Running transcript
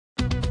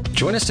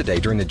Join us today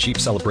during the Jeep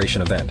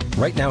Celebration event.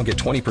 Right now, get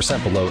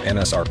 20% below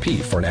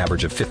MSRP for an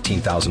average of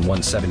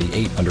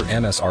 $15,178 under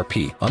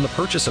MSRP on the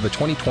purchase of a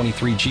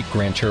 2023 Jeep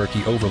Grand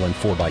Cherokee Overland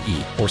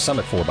 4xE or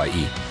Summit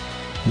 4xE.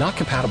 Not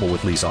compatible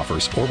with lease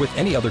offers or with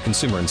any other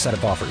consumer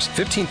incentive offers.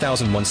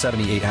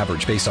 $15,178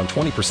 average based on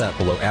 20%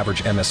 below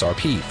average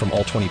MSRP from all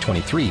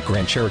 2023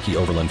 Grand Cherokee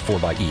Overland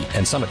 4xE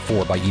and Summit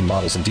 4xE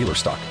models in dealer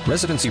stock.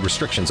 Residency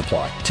restrictions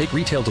apply. Take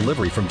retail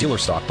delivery from dealer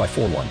stock by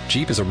 4/1.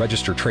 Jeep is a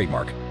registered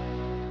trademark.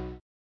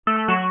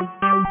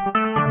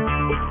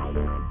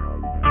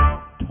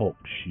 Talk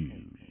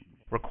shoes.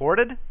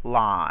 Recorded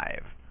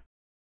live.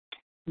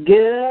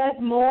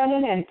 Good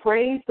morning and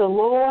praise the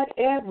Lord,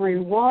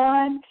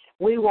 everyone.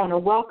 We want to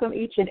welcome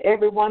each and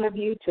every one of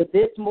you to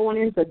this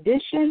morning's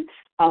edition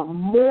of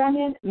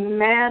Morning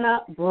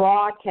Manna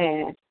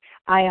broadcast.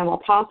 I am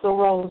Apostle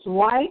Rose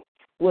White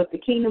with the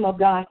Kingdom of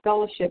God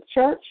Fellowship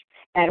Church,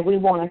 and we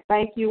want to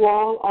thank you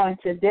all on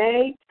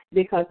today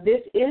because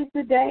this is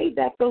the day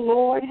that the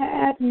Lord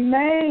has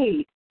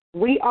made.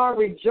 We are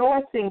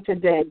rejoicing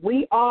today.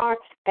 We are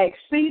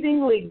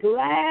exceedingly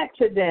glad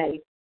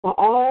today for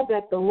all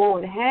that the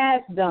Lord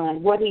has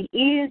done, what He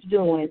is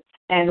doing,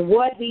 and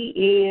what He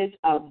is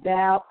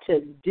about to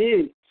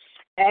do.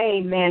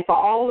 Amen. For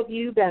all of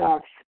you that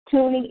are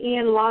tuning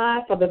in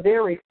live for the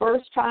very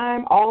first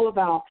time, all of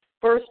our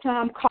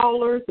first-time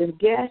callers and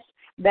guests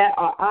that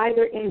are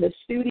either in the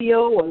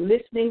studio or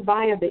listening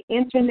via the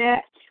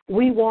Internet,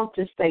 we want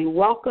to say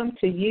welcome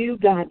to you.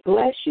 God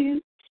bless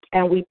you.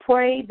 And we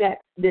pray that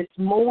this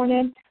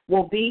morning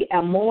will be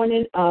a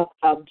morning of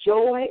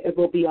joy. It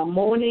will be a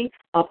morning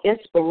of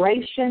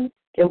inspiration.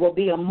 It will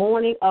be a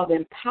morning of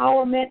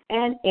empowerment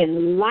and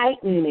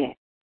enlightenment.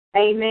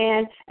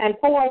 Amen. And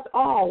for us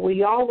all,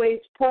 we always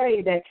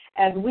pray that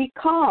as we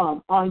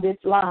come on this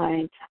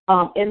line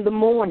in the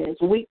mornings,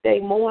 weekday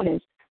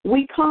mornings,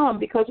 we come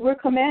because we're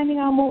commanding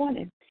our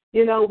morning.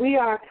 You know, we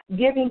are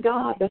giving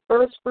God the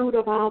first fruit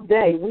of our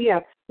day. We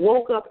have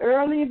woke up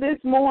early this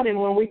morning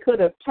when we could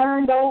have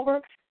turned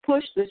over,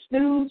 pushed the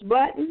snooze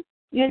button,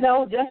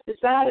 just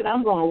decided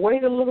I'm going to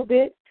wait a little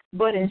bit.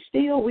 But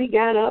instead, we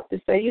got up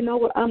to say, you know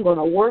what, I'm going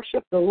to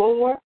worship the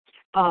Lord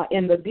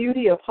in the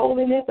beauty of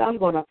holiness. I'm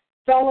going to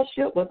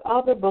fellowship with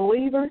other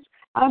believers.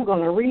 I'm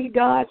going to read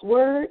God's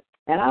word,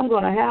 and I'm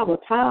going to have a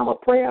time of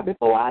prayer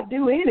before I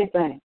do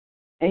anything.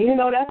 And,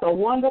 that's a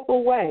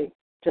wonderful way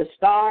to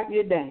start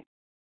your day.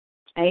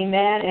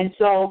 Amen. And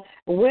so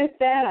with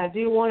that, I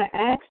do want to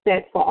ask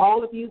that for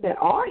all of you that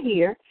are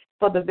here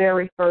for the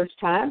very first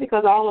time,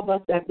 because all of us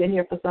that have been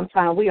here for some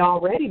time, we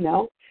already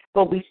know,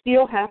 but we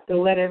still have to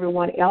let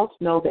everyone else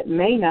know that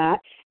may not,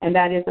 and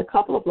that is a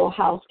couple of little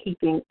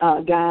housekeeping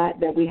guide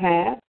that we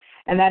have,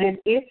 and that is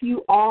if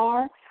you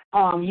are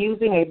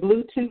using a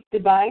Bluetooth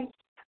device,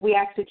 we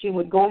ask that you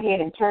would go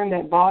ahead and turn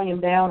that volume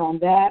down on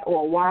that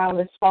or a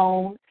wireless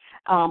phone.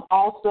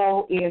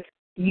 Also, if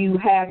you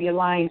have your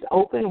lines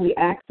open, we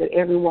ask that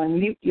everyone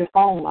mute your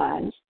phone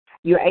lines.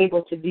 You're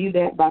able to do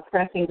that by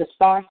pressing the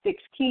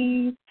 *6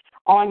 keys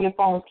on your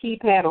phone's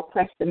keypad or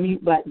press the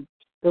mute button.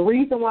 The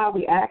reason why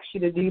we ask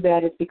you to do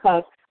that is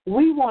because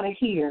we want to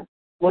hear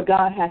what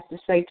God has to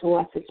say to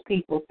us as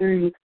people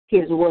through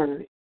His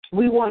Word.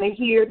 We want to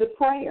hear the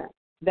prayer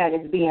that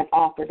is being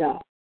offered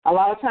up. A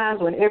lot of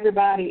times when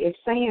everybody is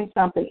saying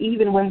something,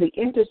 even when the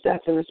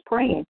intercessor is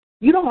praying,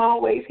 you don't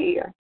always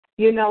hear,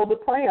 the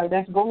prayer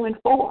that's going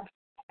forth.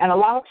 And a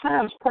lot of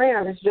times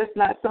prayer is just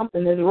not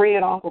something that's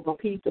read off of a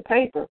piece of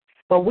paper,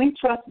 but we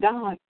trust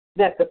God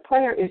that the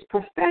prayer is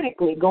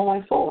prophetically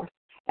going forth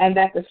and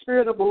that the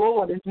Spirit of the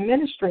Lord is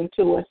ministering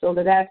to us so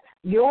that as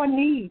your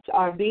needs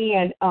are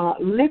being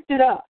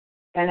lifted up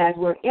and as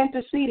we're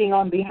interceding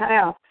on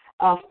behalf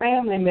of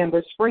family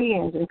members,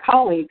 friends, and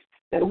colleagues,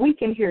 that we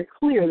can hear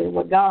clearly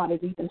what God is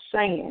even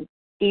saying,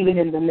 even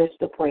in the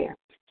midst of prayer.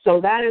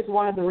 So that is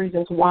one of the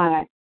reasons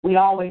why we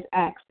always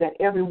ask that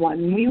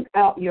everyone mute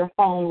out your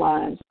phone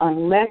lines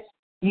unless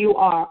you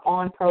are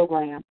on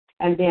program.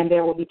 And then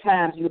there will be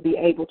times you'll be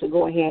able to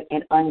go ahead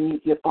and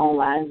unmute your phone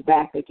lines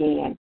back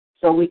again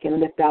so we can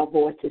lift our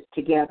voices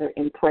together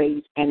in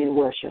praise and in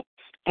worship.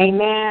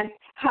 Amen.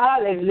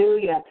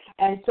 Hallelujah.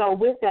 And so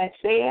with that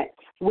said,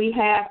 we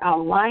have our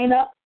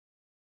lineup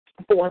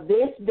for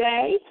this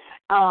day,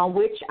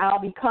 which I'll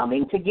be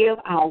coming to give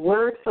our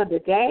word for the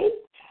day.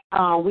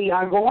 We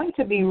are going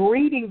to be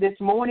reading this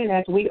morning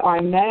as we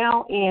are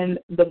now in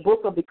the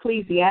book of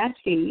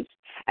Ecclesiastes,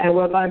 and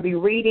we're going to be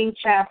reading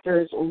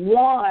chapter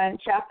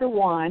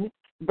 1,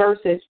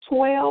 verses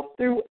 12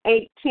 through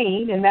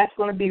 18, and that's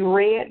going to be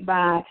read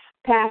by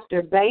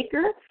Pastor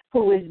Baker,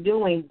 who is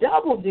doing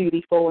double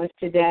duty for us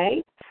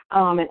today.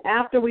 And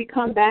after we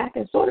come back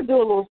and sort of do a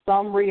little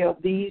summary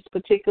of these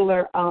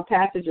particular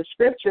passages of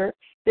Scripture,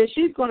 then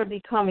she's going to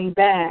be coming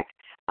back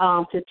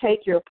to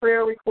take your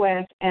prayer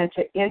requests and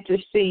to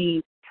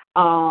intercede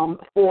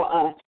for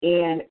us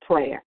in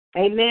prayer.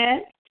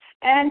 Amen.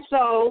 And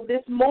so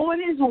this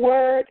morning's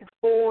word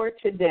for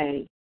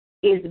today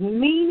is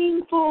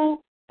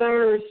Meaningful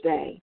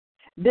Thursday.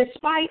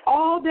 Despite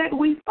all that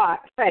we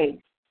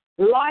face,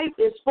 life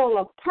is full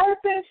of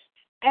purpose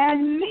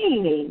and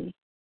meaning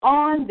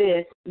on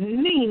this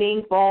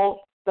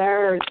meaningful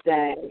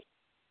Thursday.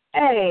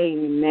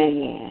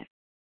 Amen.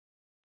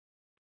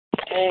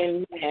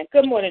 Amen.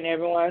 Good morning,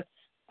 everyone.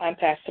 I'm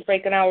Pastor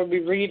Frank, and I will be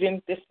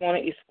reading this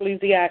morning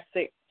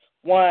Ecclesiastes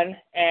 1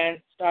 and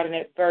starting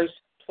at verse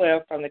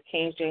 12 from the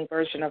King James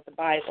Version of the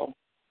Bible.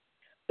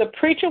 The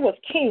preacher was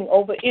king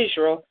over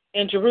Israel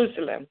in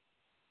Jerusalem,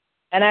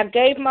 and I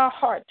gave my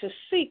heart to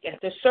seek and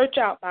to search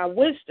out by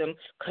wisdom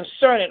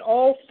concerning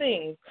all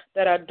things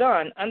that are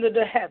done under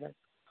the heavens.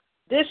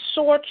 This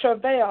sore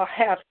travail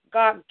hath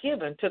God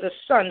given to the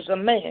sons of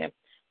man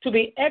to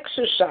be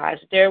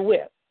exercised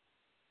therewith.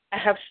 I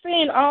have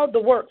seen all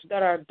the works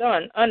that are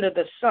done under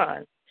the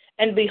sun,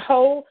 and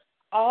behold,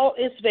 all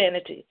is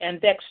vanity and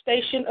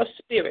vexation of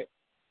spirit.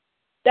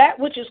 That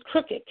which is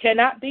crooked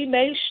cannot be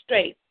made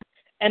straight,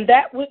 and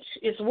that which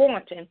is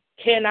wanting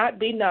cannot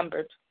be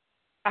numbered.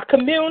 I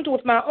communed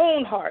with my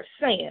own heart,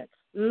 saying,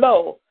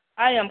 Lo,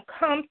 I am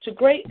come to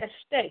great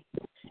estate,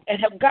 and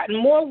have gotten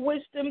more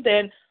wisdom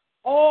than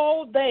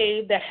all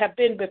they that have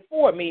been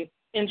before me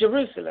in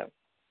Jerusalem.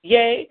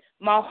 Yea,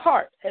 my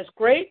heart has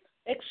great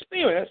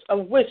experience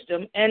of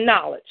wisdom and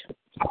knowledge.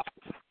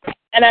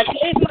 And I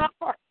gave my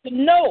heart to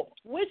know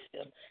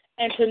wisdom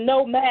and to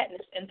know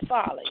madness and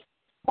folly.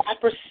 I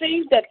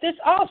perceive that this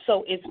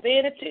also is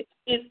vanity.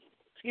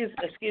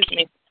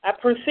 I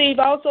perceive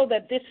also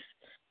that this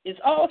is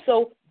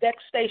also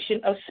vexation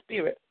of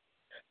spirit.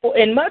 For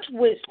in much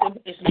wisdom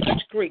is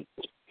much grief.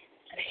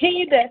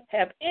 He that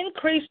hath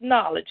increased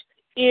knowledge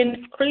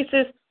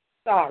increases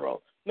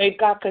sorrow. May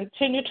God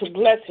continue to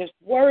bless his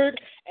word,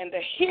 and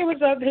the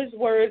hearers of his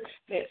word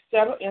may it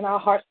settle in our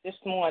hearts this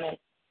morning.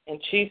 In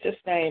Jesus'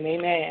 name,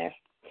 amen.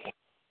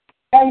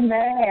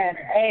 Amen.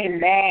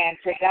 Amen.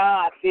 To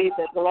God be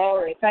the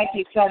glory. Thank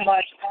you so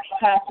much,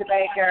 Pastor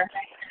Baker.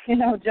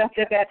 Just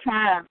at that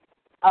time,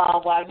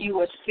 while you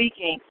were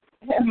speaking,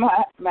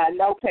 my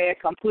notepad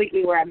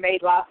completely, where I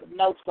made lots of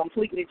notes,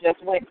 completely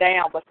just went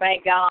down. But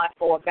thank God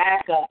for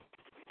backup,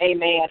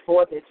 amen,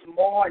 for this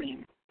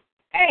morning.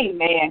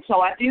 Amen. So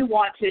I do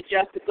want to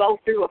just go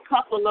through a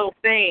couple little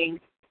things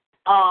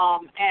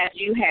as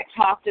you had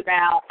talked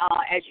about,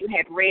 as you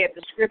had read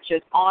the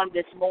scriptures on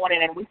this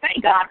morning. And we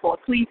thank God for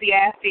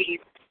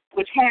Ecclesiastes,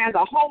 which has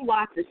a whole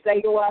lot to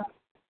say to us.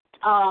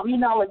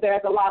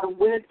 There's a lot of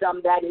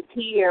wisdom that is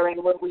here.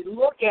 And when we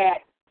look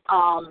at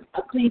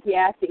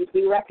Ecclesiastes,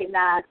 we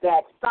recognize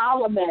that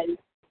Solomon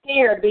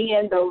here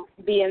being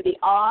the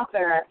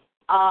author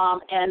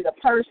and the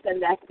person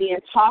that's being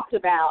talked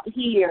about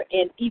here,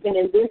 and even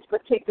in this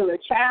particular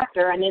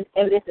chapter and in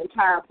this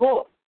entire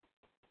book,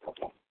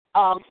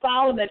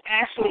 Solomon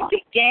actually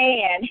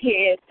began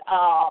his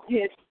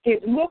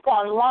look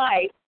on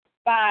life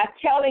by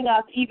telling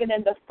us, even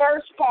in the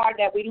first part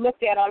that we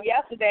looked at on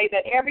yesterday,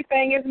 that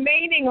everything is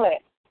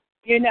meaningless.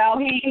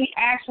 He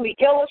actually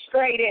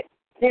illustrated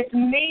this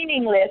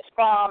meaningless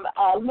from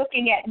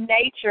looking at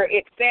nature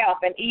itself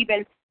and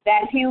even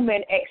that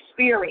human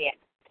experience.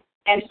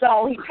 And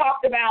so he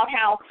talked about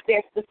how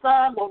the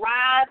sun will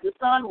rise, the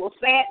sun will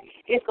set,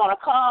 it's going to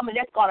come and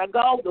it's going to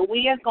go, the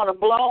wind's going to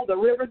blow, the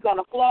river's going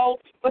to flow.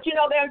 But,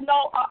 there's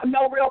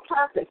no real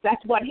purpose.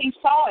 That's what he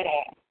saw it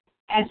as.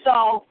 And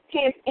so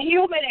his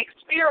human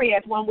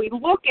experience, when we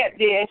look at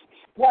this,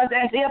 was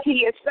as if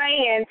he is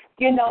saying,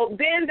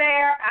 been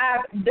there,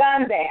 I've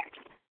done that.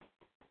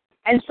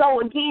 And so,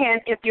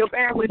 again, if you'll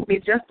bear with me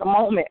just a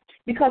moment,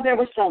 because there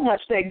was so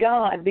much that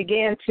God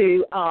began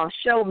to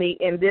show me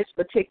in this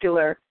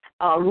particular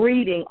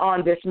reading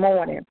on this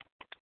morning.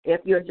 If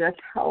you'll just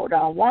hold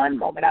on one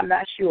moment. I'm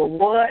not sure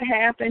what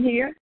happened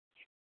here,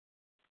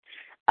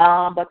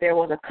 but there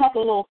was a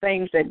couple little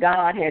things that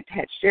God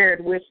had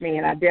shared with me,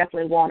 and I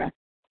definitely want to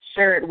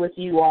share it with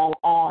you all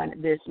on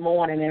this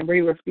morning. And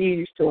we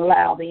refuse to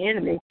allow the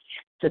enemy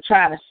to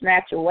try to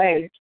snatch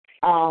away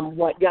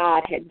what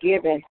God had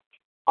given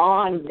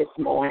on this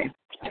morning.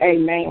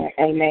 Amen.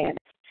 Amen.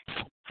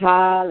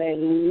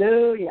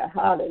 Hallelujah.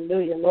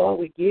 Hallelujah. Lord,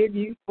 we give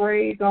you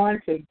praise on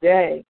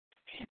today.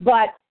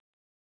 But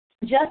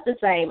just the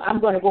same, I'm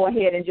going to go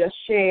ahead and just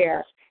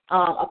share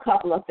a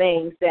couple of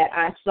things that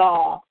I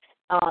saw.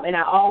 And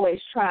I always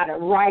try to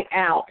write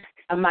out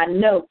my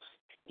notes,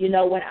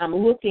 when I'm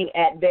looking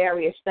at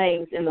various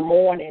things in the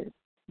morning.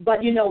 But,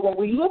 when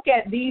we look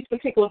at these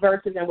particular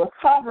verses, and we're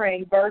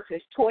covering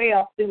verses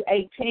 12 through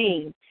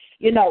 18,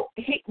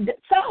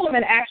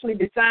 Solomon actually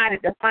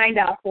decided to find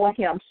out for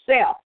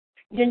himself.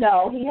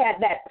 He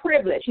had that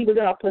privilege. He was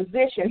in a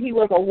position. He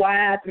was a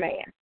wise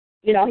man.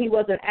 He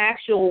was an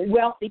actual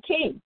wealthy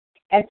king.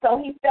 And so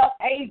he felt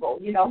able,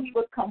 he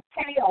was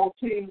compelled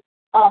to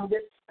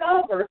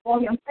discover for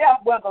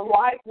himself whether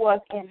life was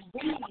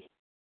indeed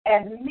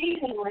as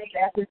meaningless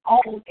as his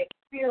own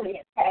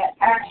experience had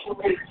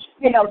actually,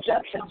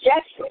 just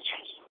suggested.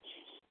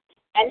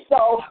 And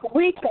so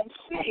we can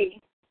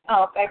see,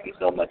 thank you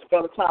so much,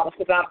 Brother Thomas,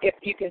 because if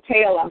you can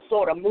tell, I'm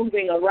sort of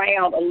moving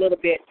around a little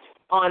bit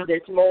on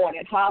this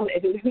morning.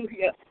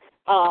 Hallelujah.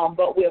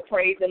 But we're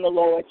praising the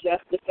Lord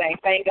just the same.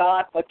 Thank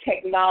God for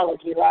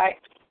technology, right?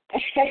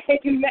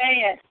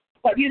 Amen.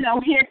 But,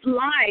 his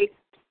life,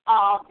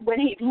 when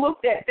he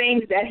looked at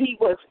things that he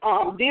was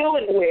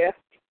dealing with,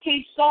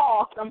 he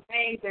saw some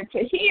things, and to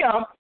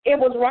him, it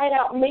was right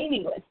out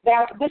meaningless.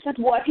 This is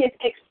what his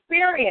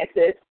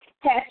experiences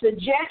had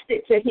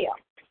suggested to him.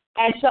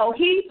 And so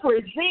he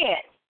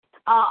presents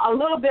a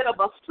little bit of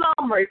a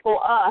summary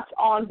for us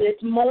on this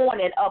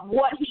morning of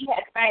what he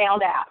had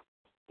found out.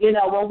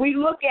 When we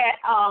look at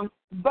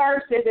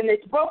verses, and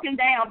it's broken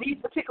down, these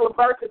particular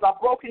verses are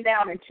broken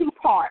down in two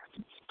parts.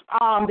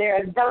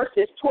 There's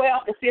verses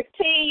 12 to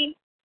 15,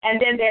 and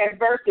then there's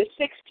verses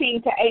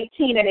 16 to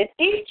 18. And in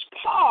each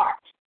part,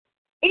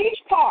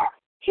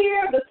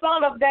 here the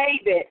Son of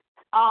David,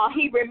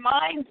 he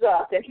reminds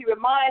us, and he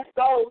reminds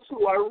those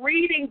who are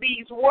reading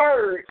these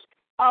words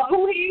of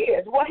who he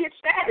is, what his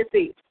status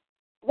is.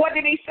 What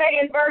did he say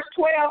in verse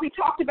 12? He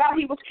talked about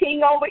he was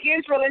king over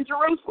Israel and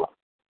Jerusalem.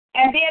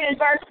 And then in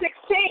verse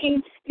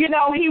 16,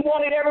 he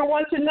wanted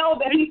everyone to know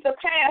that he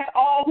surpassed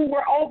all who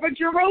were over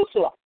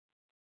Jerusalem.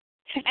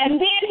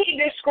 And then he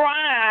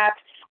described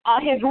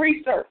his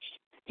research.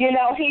 He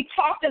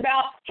talked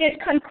about his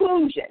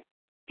conclusion.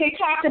 He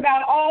talked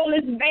about all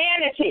his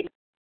vanity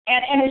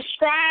and his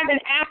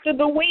striving after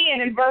the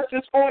wind in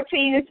verses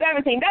 14 and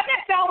 17. Doesn't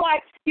that sound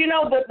like,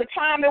 the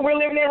time that we're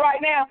living in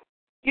right now?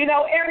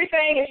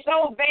 Everything is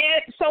so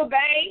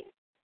vain.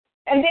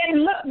 And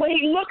then when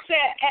he looks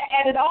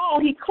at it all,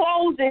 he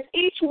closes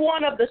each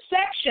one of the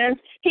sections.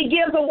 He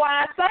gives a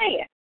wise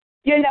saying.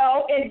 In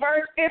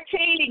verse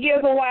 15, he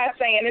gives a wise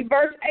saying. In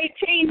verse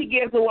 18, he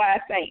gives a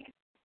wise saying.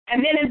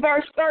 And then in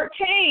verse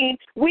 13,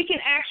 we can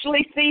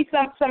actually see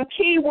some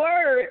key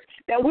words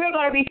that we're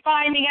going to be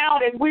finding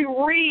out as we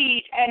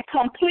read and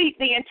complete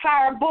the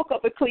entire book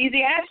of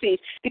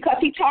Ecclesiastes, because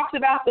he talks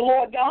about the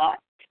Lord God.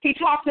 He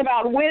talks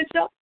about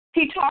wisdom.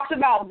 He talks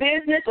about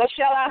business, or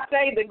shall I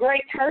say the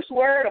great curse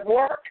word of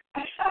work,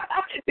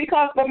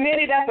 because for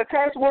many that's a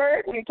curse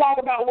word when you talk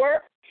about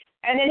work.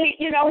 And then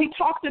he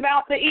talks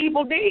about the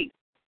evil deeds.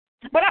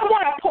 But I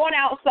want to point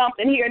out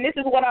something here, and this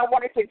is what I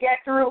wanted to get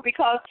through,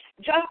 because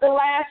just the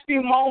last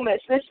few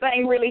moments, this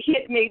thing really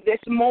hit me this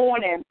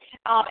morning,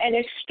 and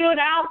it stood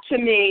out to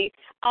me,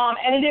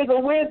 and it is a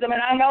wisdom,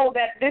 and I know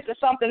that this is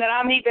something that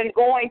I'm even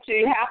going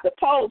to have to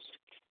post,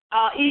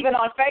 even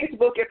on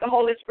Facebook if the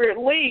Holy Spirit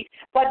leads.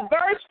 But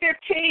verse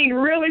 15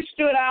 really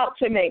stood out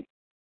to me,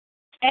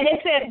 and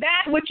it said,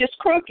 that which is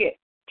crooked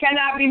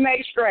cannot be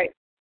made straight,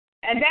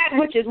 and that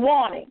which is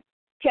wanting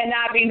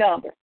cannot be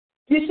numbered.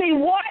 You see,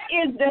 what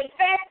is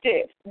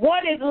defective,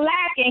 what is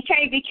lacking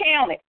can't be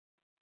counted.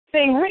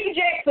 See,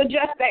 rejects are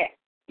just that.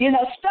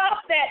 Stuff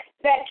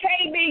that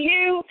can't be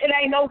used, it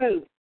ain't no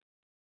good.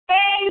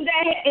 Things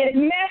that is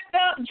messed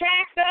up,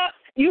 jacked up,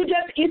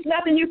 it's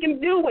nothing you can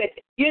do with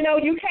it. You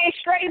can't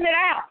straighten it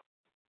out.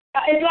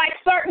 It's like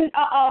certain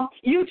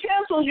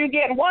utensils you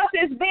get. Once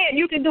it's bent,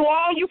 you can do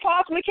all you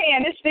possibly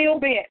can. It's still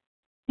bent.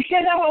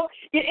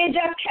 It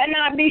just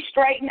cannot be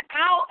straightened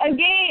out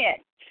again.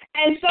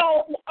 And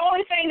so the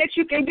only thing that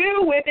you can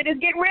do with it is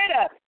get rid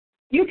of it.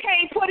 You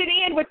can't put it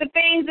in with the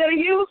things that are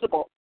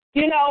usable.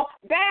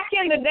 Back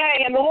in the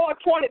day, and the Lord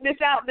pointed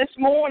this out this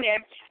morning,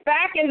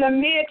 back in the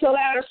mid to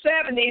latter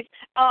 70s,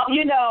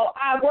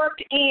 I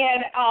worked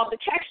in the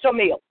textile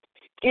mill,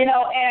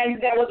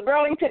 and there was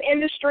Burlington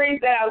Industries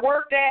that I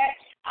worked at,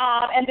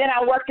 and then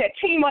I worked at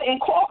Tima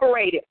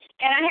Incorporated,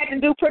 and I had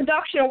to do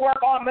production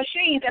work on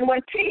machines. And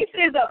when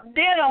pieces of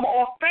denim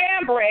or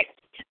fabric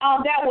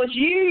that was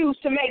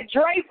used to make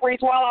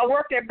draperies while I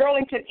worked at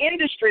Burlington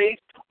Industries,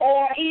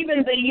 or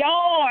even the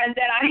yarn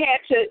that I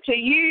had to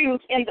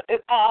use in the,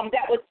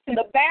 that was in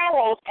the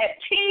barrels at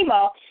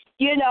Tima,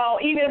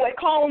 even with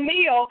Cone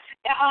Mill,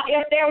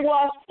 if there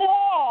was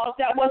flaws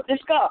that was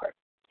discovered,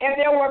 if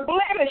there were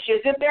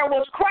blemishes, if there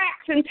was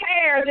cracks and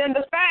tears in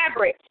the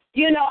fabric,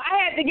 I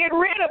had to get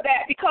rid of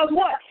that, because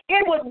what?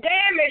 It would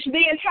damage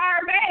the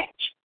entire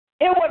batch.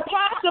 It would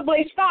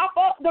possibly stop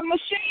up the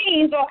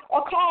machines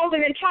or cause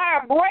an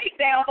entire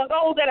breakdown for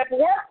those that have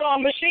worked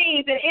on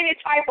machines in any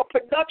type of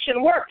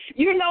production work.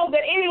 You know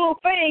that any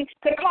little thing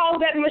could cause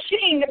that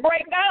machine to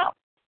break down.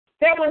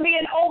 There would be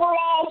an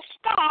overall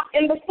stop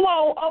in the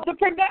flow of the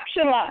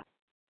production line.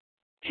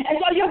 And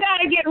so you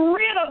got to get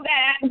rid of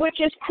that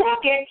which is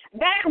crooked,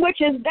 that which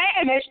is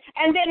damaged,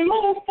 and then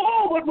move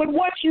forward with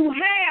what you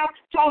have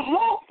to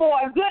hope for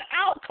a good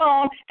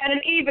outcome and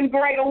an even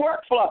greater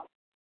workflow.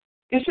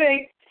 You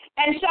see?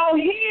 And so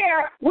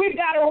here we've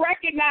got to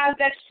recognize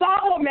that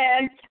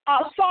Solomon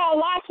saw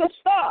lots of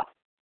stuff.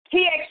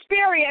 He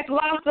experienced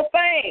lots of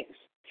things.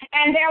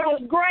 And there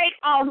was great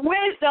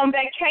wisdom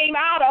that came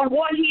out of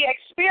what he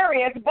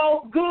experienced,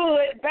 both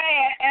good,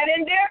 bad,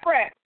 and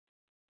indifferent.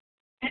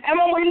 And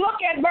when we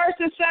look at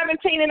verses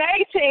 17 and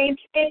 18,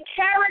 it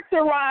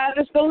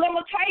characterizes the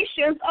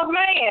limitations of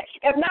man,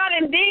 if not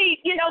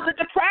indeed, the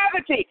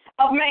depravity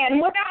of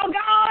man. Without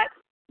God,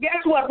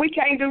 guess what? We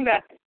can't do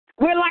nothing.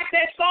 We're like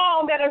that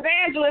song that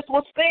Evangelist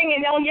was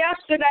singing on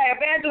yesterday,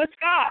 Evangelist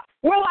Scott.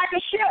 We're like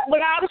a ship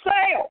without a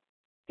sail.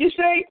 You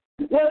see,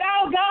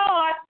 without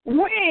God,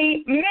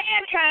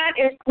 mankind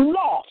is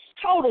lost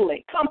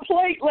totally,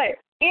 completely.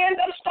 End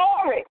of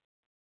story.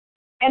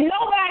 And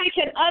nobody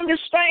can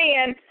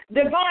understand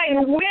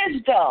divine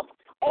wisdom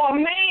or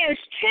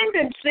man's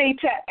tendency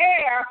to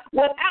err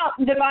without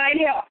divine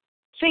help.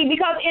 See,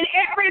 because in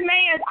every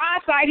man's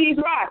eyesight, he's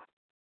right.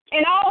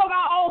 In all of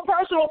our own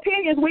personal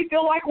opinions, we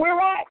feel like we're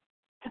right.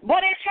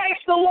 But it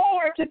takes the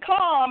Lord to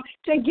come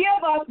to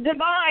give us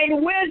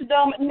divine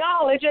wisdom,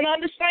 knowledge, and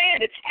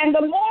understanding. And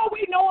the more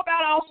we know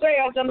about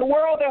ourselves and the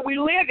world that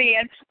we live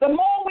in, the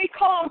more we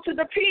come to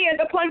depend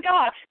upon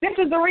God. This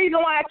is the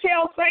reason why I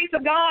tell saints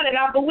of God, and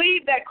I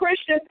believe that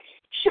Christians,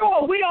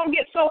 sure, we don't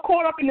get so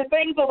caught up in the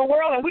things of the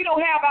world, and we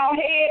don't have our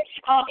head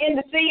in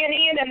the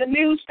CNN and the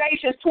news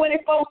stations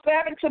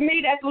 24/7. To me,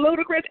 that's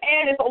ludicrous,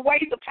 and it's a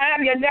waste of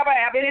time. You'll never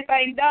have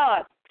anything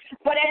done.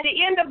 But at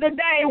the end of the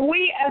day,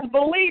 we as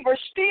believers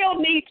still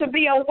need to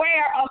be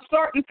aware of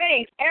certain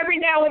things. Every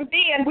now and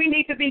then, we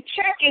need to be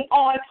checking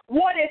on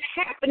what is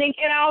happening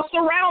in our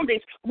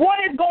surroundings, what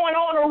is going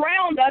on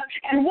around us,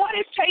 and what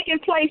is taking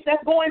place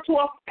that's going to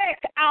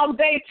affect our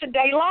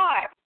day-to-day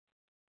life.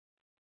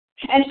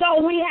 And so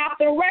we have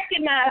to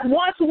recognize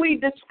once we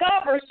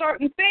discover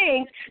certain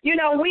things,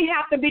 we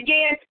have to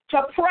begin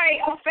to pray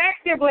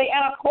effectively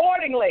and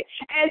accordingly.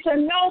 And to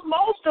know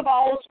most of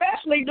all,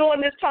 especially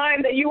during this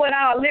time that you and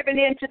I are living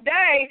in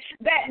today,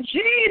 that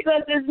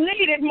Jesus is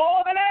needed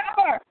more than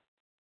ever.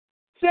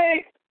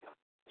 See,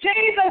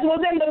 Jesus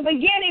was in the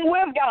beginning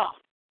with God.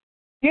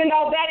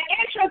 That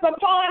interest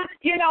upon,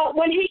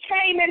 when he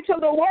came into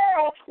the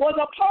world was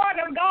a part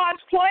of God's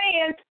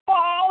plan for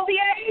all the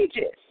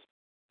ages.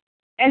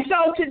 And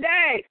so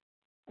today,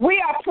 we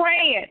are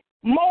praying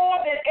more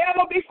than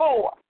ever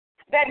before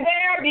that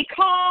there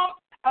become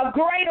a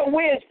greater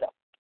wisdom,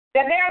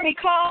 that there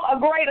become a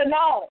greater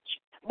knowledge,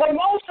 but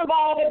most of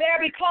all, that there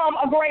become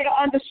a greater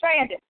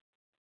understanding.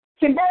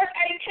 So verse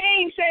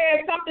 18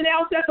 says something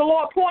else that the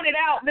Lord pointed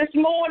out this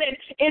morning.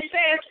 It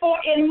says, for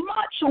in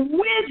much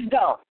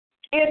wisdom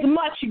is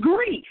much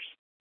grief,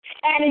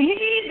 and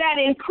he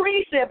that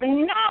increaseth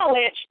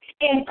knowledge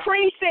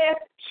increaseth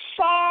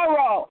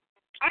sorrow.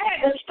 I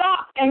had to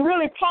stop and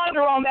really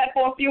ponder on that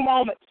for a few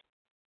moments.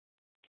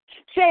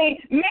 See,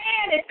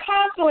 man is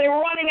constantly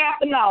running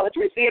after knowledge.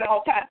 We see it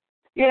all the time.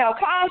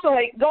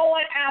 Constantly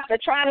going after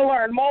trying to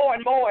learn more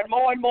and more and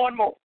more and more and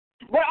more.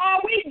 But are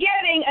we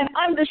getting an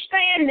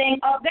understanding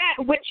of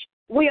that which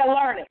we are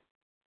learning?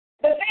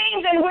 The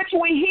things in which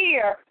we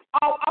hear,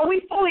 are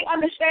we fully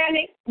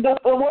understanding the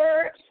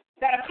words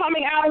that are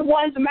coming out of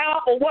one's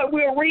mouth or what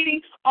we're reading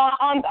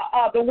on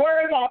the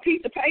words on a piece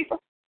of paper?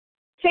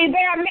 See,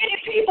 there are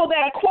many people that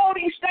are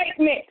quoting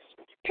statements,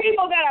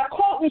 people that are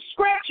quoting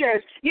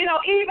scriptures,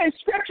 even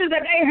scriptures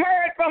that they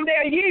heard from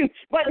their youth,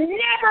 but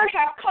never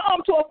have come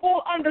to a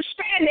full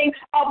understanding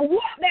of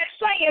what that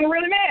saying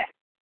really meant.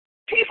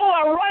 People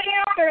are running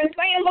out there and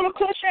saying little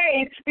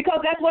cliches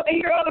because that's what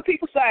they hear other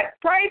people say.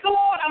 Praise the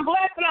Lord, I'm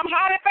blessed and I'm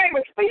highly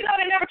favored. But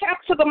they never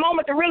tap to the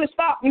moment to really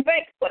stop and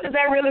think, what does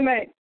that really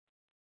mean?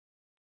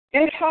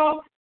 And so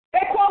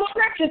they quote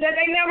scriptures that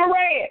they never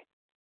read.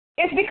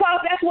 It's because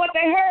that's what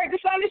they heard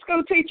the Sunday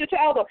school teacher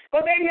tell them,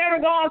 but they've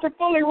never gone to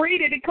fully read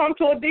it and come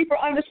to a deeper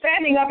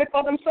understanding of it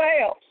for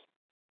themselves.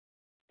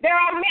 There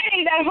are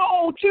many that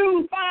hold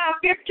 2, 5,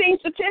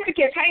 15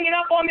 certificates hanging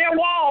up on their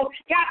walls,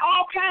 got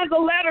all kinds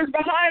of letters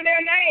behind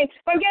their name,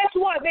 but guess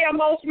what? They are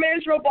most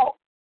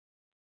miserable.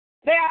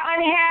 They are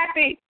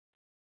unhappy.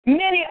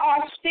 Many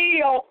are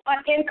still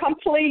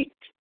incomplete.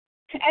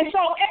 And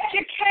so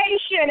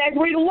education, as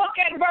we look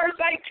at verse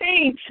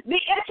 18, the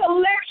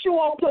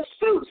intellectual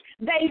pursuits,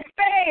 they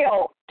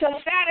fail to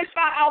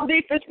satisfy our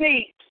deepest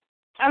needs.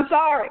 I'm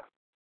sorry.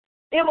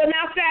 It will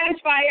not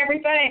satisfy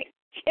everything.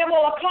 It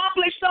will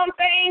accomplish some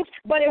things,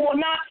 but it will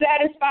not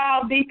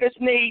satisfy our deepest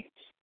needs.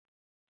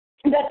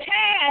 The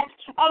task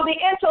of the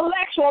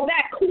intellectual,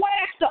 that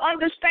quest to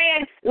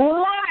understand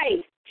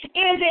life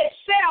in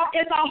itself,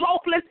 is a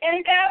hopeless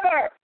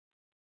endeavor.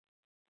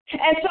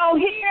 And so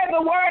here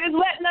the word is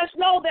letting us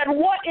know that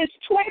what is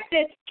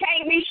twisted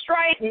can't be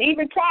straightened.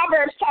 Even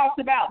Proverbs talks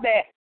about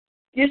that.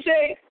 You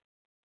see,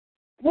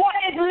 what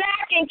is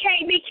lacking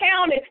can't be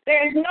counted.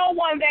 There is no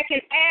one that can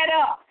add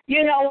up,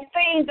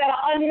 things that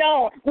are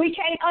unknown. We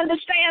can't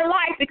understand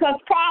life because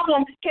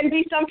problems can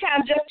be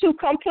sometimes just too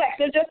complex.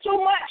 There's just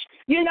too much,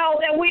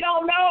 that we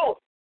don't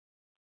know.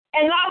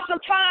 And lots of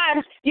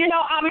times,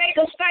 I make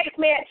a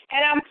statement,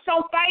 and I'm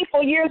so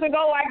thankful years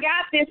ago I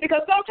got this,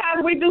 because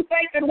sometimes we do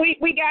think that we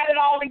got it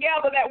all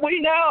together, that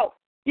we know.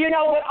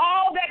 But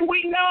all that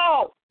we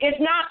know is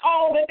not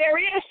all that there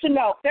is to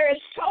know. There is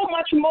so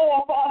much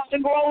more for us to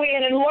grow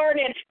in and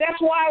learn in. That's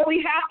why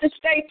we have to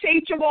stay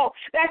teachable.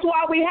 That's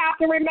why we have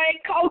to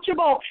remain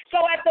coachable.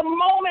 So at the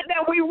moment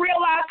that we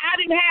realize I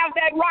didn't have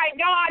that right,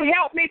 God,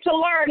 help me to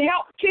learn.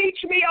 Help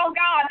teach me, oh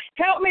God.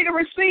 Help me to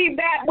receive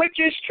that which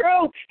is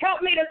true.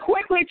 Help me to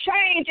quickly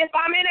change if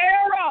I'm in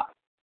error.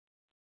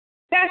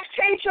 That's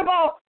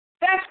teachable.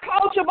 That's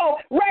coachable.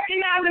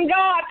 Recognizing,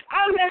 God,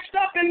 I messed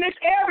up in this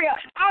area.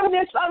 I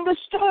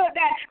misunderstood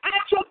that. I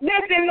took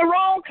this in the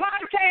wrong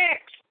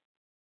context.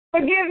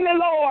 Forgive me,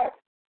 Lord.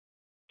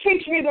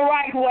 Teach me the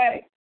right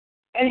way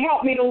and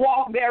help me to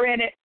walk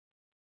therein it.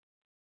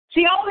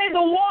 See, only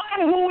the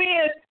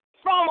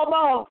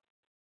alone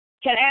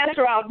can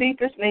answer our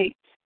deepest needs,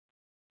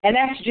 and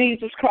that's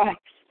Jesus Christ.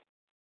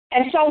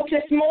 And so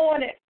this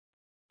morning,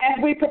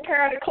 as we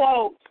prepare to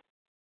close,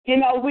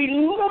 we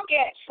look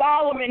at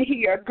Solomon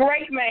here, a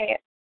great man,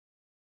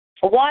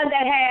 one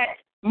that had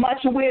much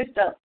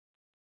wisdom.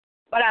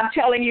 But I'm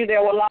telling you,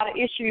 there were a lot of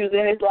issues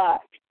in his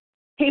life.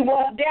 He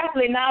was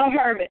definitely not a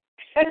hermit,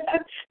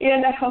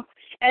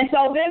 And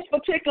so this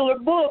particular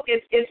book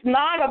is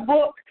not a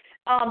book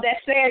that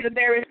says that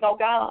there is no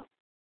God.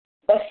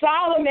 But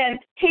Solomon,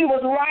 he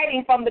was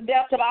writing from the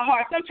depths of our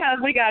heart.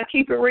 Sometimes we got to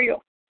keep it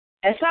real.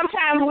 And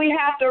sometimes we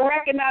have to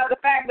recognize the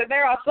fact that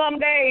there are some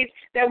days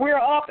that we're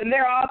up and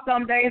there are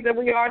some days that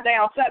we are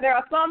down. So there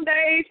are some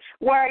days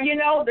where,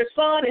 the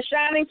sun is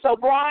shining so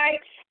bright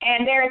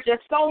and there's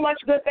just so much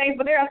good things.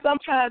 But there are some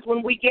times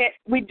when we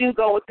do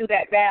go through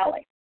that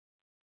valley.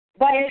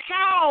 But it's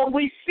how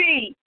we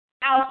see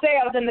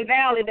ourselves in the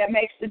valley that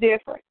makes the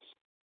difference.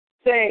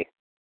 See,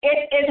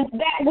 it's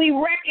that we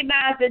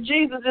recognize that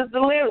Jesus is the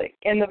lily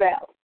in the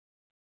valley.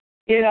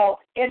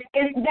 It's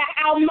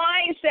that our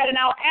mindset and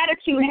our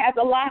attitude has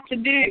a lot to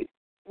do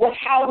with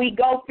how we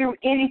go through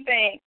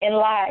anything in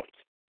life.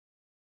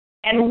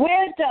 And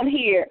wisdom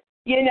here,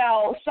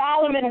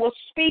 Solomon was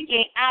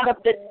speaking out of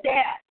the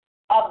depth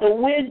of the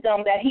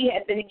wisdom that he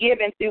had been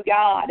given through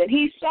God. And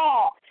he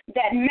saw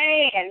that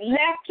man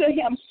left to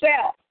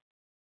himself,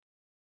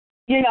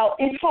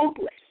 is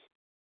hopeless.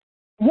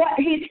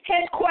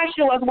 His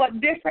question was, what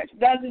difference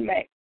does it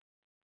make?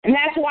 And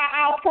that's why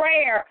our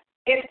prayer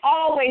is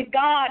always,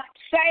 God,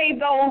 save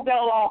those that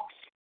are lost.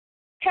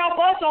 Help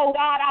us, oh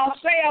God,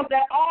 ourselves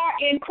that are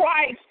in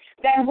Christ,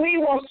 that we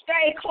will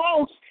stay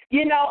close,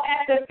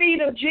 at the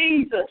feet of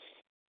Jesus,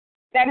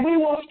 that we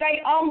will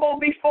stay humble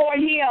before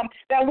him,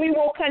 that we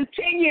will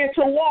continue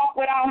to walk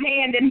with our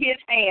hand in his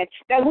hand,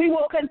 that we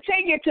will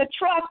continue to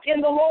trust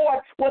in the Lord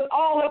with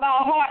all of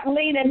our heart,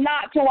 leaning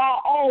not to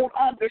our own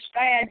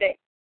understanding.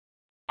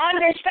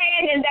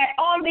 Understanding that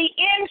on the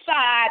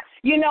inside,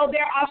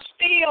 there are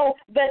still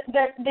the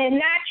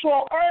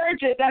natural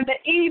urges and the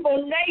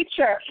evil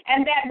nature,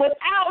 and that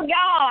without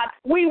God,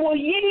 we will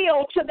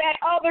yield to that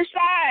other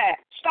side.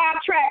 Star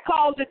Trek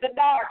calls it the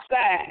dark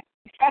side.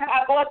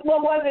 What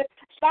was it?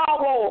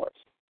 Star Wars.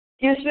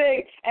 You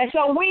see? And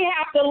so we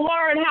have to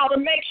learn how to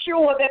make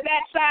sure that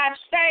side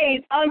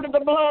stays under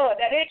the blood,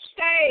 that it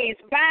stays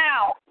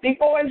bound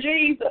before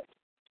Jesus,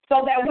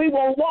 so that we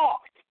will walk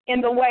in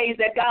the ways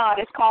that God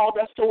has called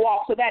us to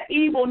walk, so that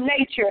evil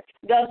nature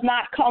does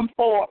not come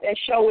forth and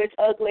show its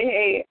ugly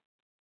head.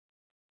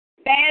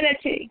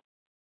 Vanity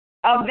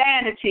of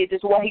vanities is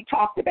what he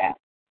talked about.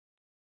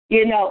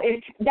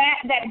 It's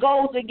that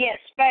goes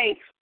against faith,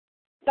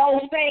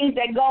 those things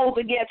that goes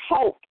against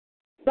hope,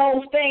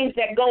 those things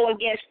that go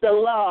against the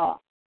love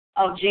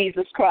of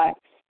Jesus Christ.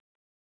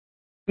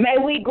 May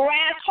we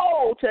grasp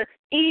hold to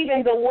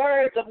even the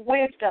words of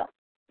wisdom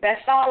that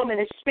Solomon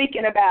is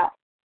speaking about.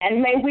 And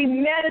may we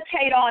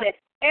meditate on it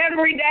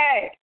every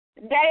day,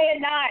 day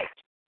and night,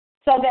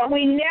 so that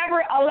we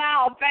never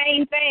allow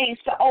vain things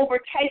to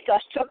overtake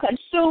us, to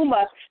consume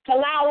us, to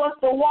allow us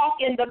to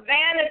walk in the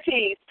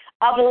vanities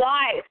of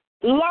life,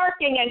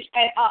 lurking and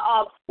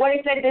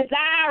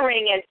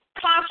desiring and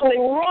constantly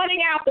running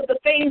after the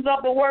things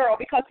of the world,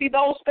 because, see,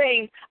 those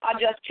things are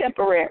just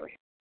temporary.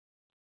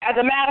 As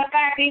a matter of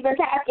fact, even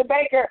Pastor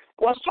Baker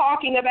was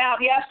talking about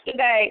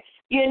yesterday,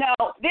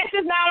 this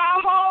is not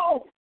our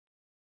home.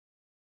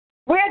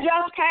 We're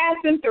just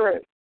passing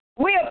through.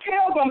 We are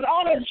pilgrims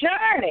on a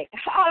journey.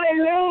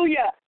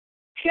 Hallelujah.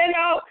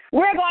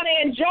 We're going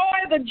to enjoy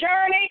the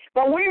journey,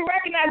 but we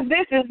recognize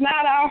this is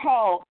not our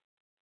home.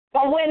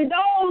 But when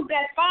those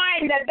that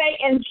find that they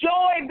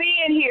enjoy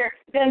being here,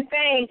 then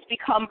things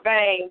become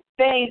vain.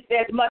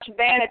 There's much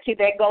vanity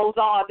that goes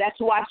on. That's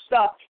why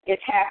stuff is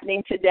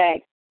happening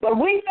today. But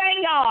we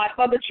thank God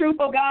for the truth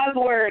of God's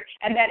word,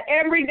 and that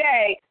every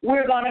day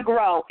we're going to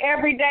grow.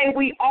 Every day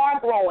we are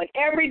growing.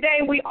 Every day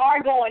we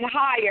are going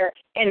higher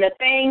in the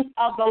things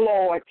of the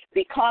Lord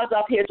because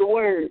of his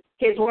word.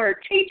 His word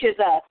teaches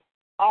us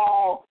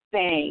all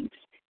things.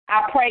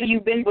 I pray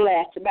you've been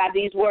blessed by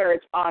these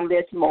words on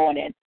this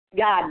morning.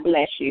 God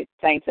bless you,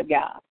 saints of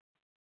God.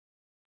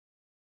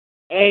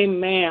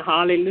 Amen.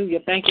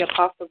 Hallelujah. Thank you,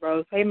 Apostle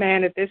Rose.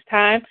 Amen. At this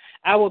time,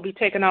 I will be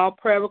taking all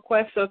prayer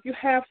requests. So if you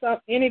have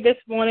any this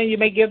morning, you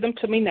may give them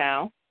to me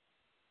now.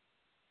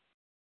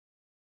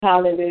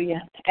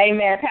 Hallelujah.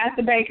 Amen.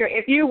 Pastor Baker,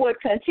 if you would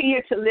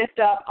continue to lift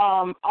up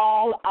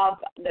all of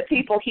the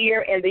people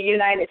here in the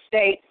United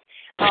States,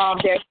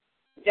 there's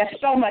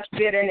just so much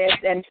bitterness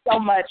and so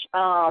much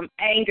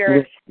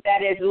anger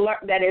that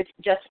is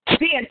just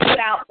being put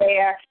out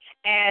there,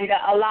 and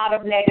a lot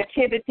of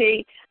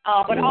negativity,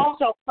 but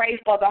also pray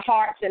for the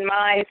hearts and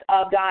minds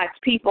of God's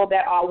people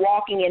that are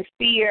walking in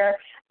fear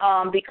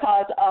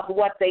because of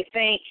what they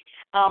think,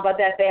 but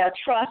that their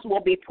trust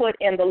will be put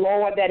in the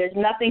Lord. That is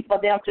nothing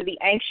for them to be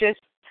anxious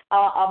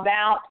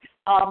about,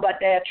 but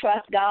they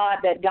trust God,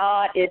 that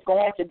God is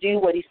going to do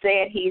what he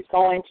said he's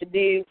going to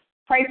do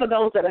Pray for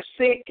those that are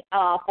sick,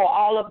 for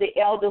all of the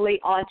elderly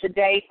on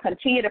today.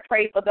 Continue to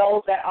pray for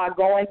those that are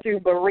going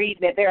through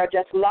bereavement. There are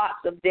just lots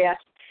of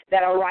deaths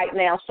that are right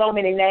now, so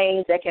many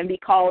names that can be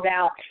called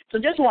out. So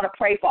just want to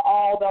pray for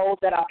all those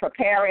that are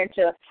preparing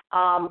to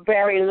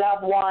bury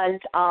loved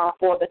ones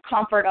for the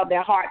comfort of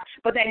their hearts.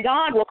 But that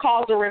God will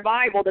cause a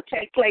revival to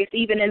take place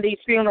even in these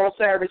funeral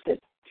services.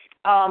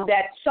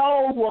 That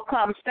souls will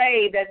come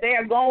saved, that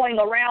they're going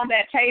around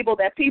that table,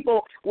 that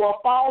people will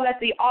fall at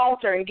the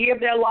altar and give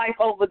their life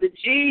over to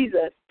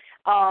Jesus,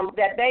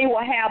 that they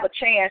will have a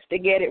chance to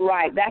get it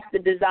right. That's the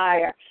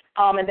desire.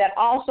 And that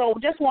also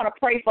just want to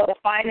pray for the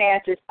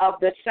finances of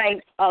the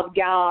saints of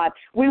God.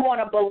 We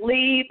want to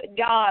believe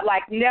God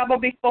like never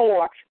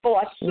before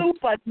for a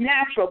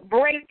supernatural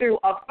breakthrough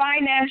of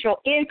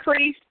financial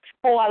increase,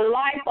 for a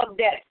life of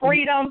debt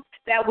freedom,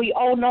 that we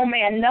owe no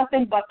man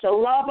nothing but to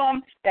love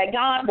him, that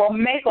God will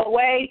make a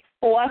way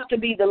for us to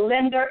be the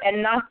lender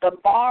and not the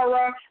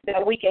borrower,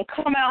 that we can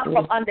come out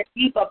from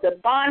underneath of the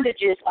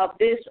bondages of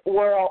this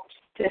world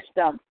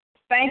system.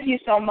 Thank you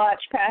so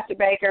much, Pastor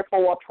Baker,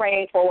 for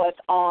praying for us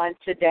on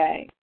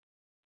today.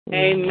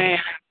 Amen.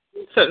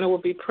 We certainly will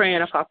be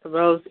praying, Apostle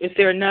Rose. Is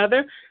there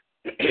another?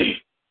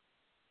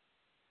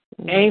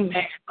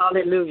 Amen.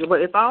 Hallelujah.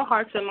 Well, if our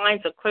hearts and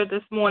minds are clear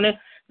this morning,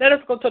 let us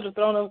go to the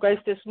throne of grace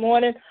this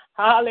morning.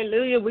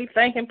 Hallelujah. We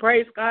thank and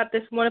praise God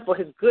this morning for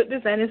his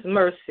goodness and his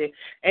mercy.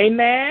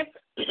 Amen.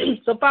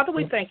 So, Father,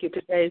 we thank you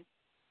today.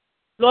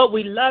 Lord,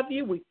 we love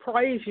you. We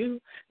praise you.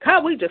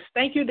 God, we just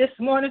thank you this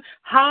morning.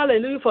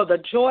 Hallelujah, for the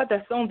joy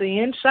that's on the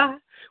inside.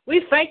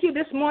 We thank you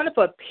this morning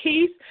for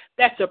peace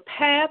that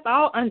surpasses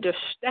our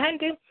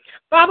understanding.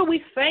 Father,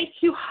 we thank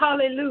you,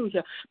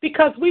 hallelujah,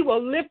 because we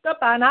will lift up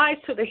our eyes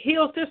to the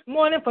hills this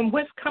morning from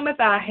whence cometh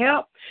our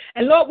help.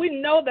 And, Lord, we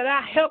know that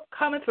our help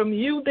cometh from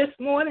you this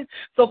morning.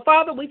 So,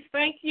 Father, we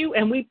thank you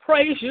and we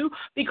praise you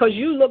because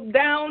you look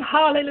down,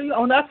 hallelujah,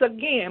 on us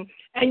again,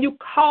 and you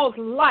cause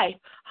life,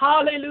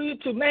 hallelujah,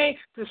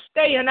 to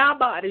stay in our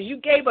bodies. You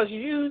gave us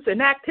use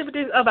and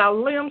activities of our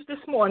limbs this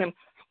morning.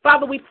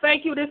 Father, we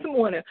thank you this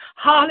morning,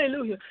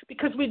 hallelujah,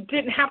 because we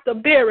didn't have to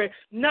bury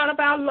none of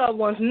our loved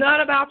ones, none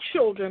of our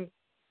children.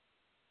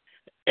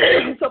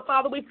 So,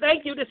 Father, we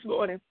thank you this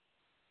morning.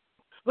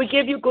 We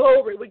give you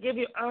glory, we give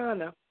you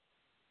honor,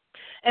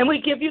 and we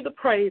give you the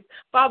praise.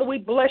 Father, we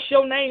bless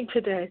your name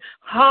today,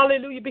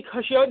 hallelujah,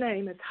 because your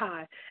name is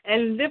high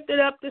and lifted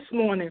up this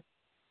morning.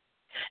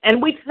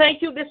 And we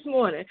thank you this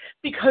morning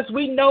because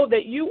we know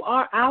that you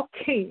are our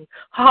King,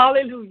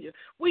 hallelujah.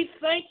 We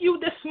thank you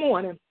this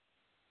morning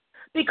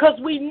because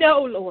we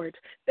know, Lord,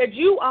 that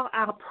you are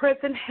our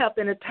present help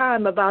in a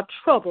time of our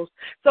troubles.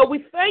 So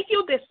we thank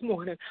you this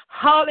morning,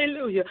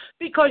 hallelujah,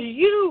 because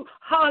you,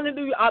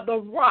 hallelujah, are the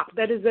rock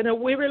that is in a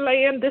weary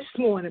land this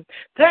morning.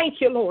 Thank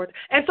you, Lord.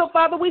 And so,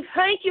 Father, we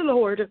thank you,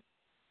 Lord,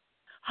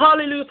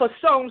 hallelujah, for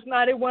Psalms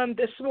 91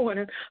 this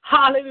morning.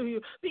 Hallelujah.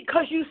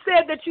 Because you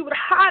said that you would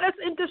hide us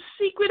in the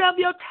secret of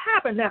your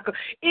tabernacle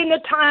in the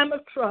time of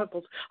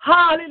troubles.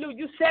 Hallelujah.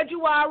 You said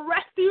you are our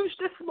refuge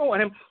this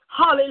morning.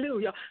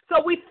 Hallelujah.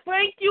 So we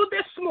thank you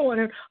this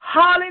morning.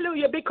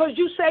 Hallelujah. Because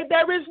you say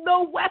there is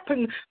no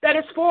weapon that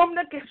is formed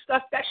against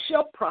us that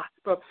shall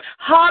prosper.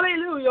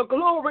 Hallelujah.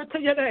 Glory to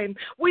your name.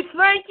 We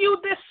thank you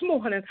this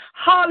morning.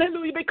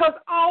 Hallelujah. Because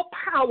all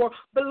power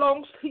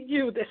belongs to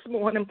you this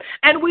morning.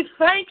 And we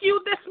thank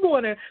you this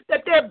morning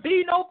that there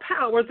be no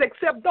powers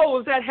except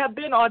those that have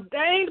been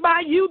ordained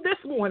by you this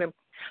morning.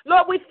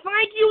 Lord, we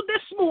thank you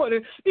this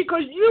morning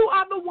because you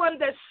are the one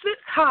that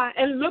sits high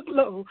and look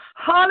low.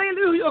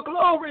 Hallelujah.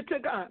 Glory to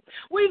God.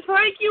 We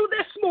thank you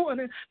this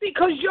morning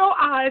because your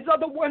eyes are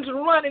the ones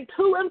running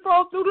to and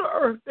fro through the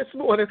earth this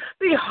morning,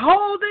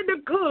 beholding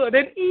the good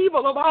and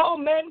evil of all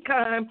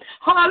mankind.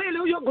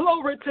 Hallelujah.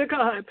 Glory to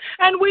God.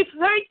 And we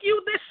thank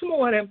you this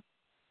morning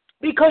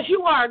because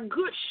you are a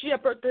good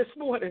shepherd this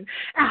morning.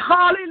 And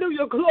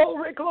hallelujah,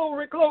 glory,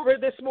 glory, glory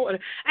this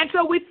morning. And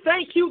so we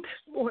thank you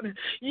this morning.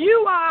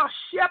 You are our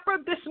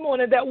shepherd this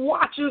morning that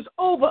watches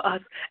over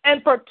us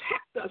and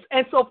protects us.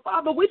 And so,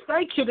 Father, we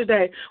thank you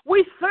today.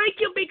 We thank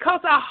you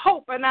because our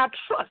hope and our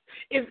trust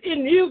is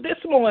in you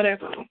this morning.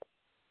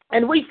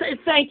 And we say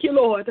thank you,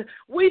 Lord.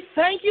 We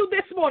thank you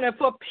this morning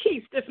for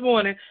peace this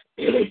morning.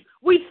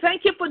 We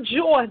thank you for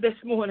joy this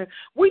morning.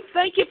 We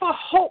thank you for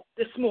hope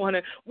this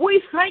morning.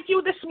 We thank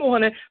you this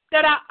morning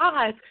that our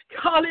eyes,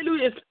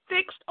 hallelujah, is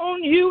fixed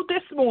on you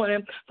this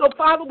morning. So,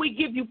 Father, we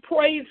give you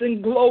praise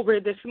and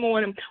glory this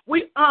morning.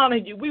 We honor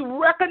you. We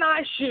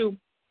recognize you.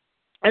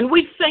 And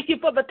we thank you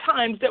for the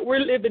times that we're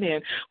living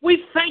in.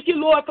 We thank you,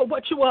 Lord, for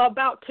what you are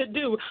about to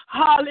do,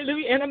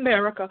 hallelujah, in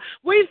America.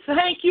 We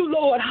thank you,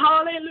 Lord,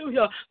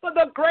 hallelujah, for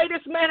the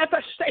greatest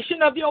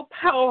manifestation of your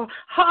power,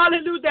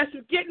 hallelujah, that's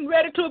getting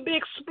ready to be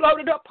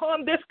exploded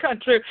upon this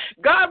country.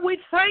 God, we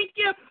thank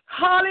you,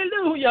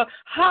 hallelujah,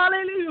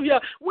 hallelujah.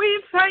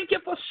 We thank you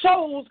for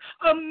souls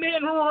of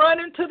men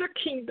running to the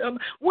kingdom.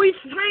 We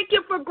thank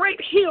you for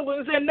great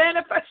healings and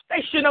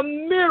manifestation of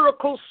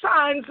miracles,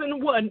 signs,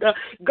 and wonder.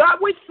 God,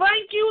 we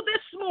thank you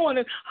this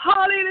morning,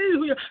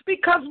 hallelujah,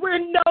 because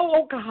we know,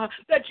 oh God,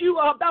 that you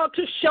are about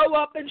to show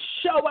up and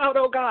show out,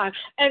 oh God,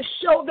 and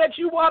show that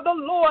you are the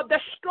Lord, the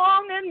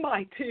strong and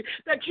mighty,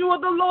 that you are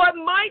the Lord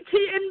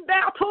mighty in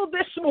battle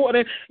this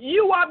morning.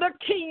 You are the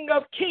King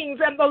of kings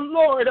and the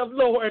Lord of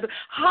lords.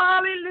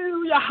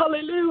 Hallelujah,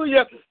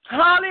 hallelujah,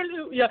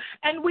 hallelujah.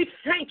 And we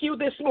thank you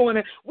this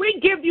morning. We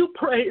give you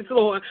praise,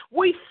 Lord.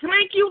 We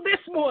thank you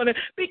this morning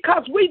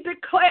because we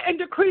declare and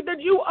decree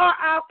that you are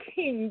our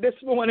King this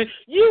morning.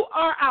 You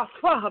are our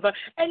Father,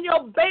 and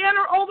your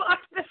banner over us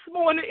this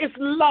morning is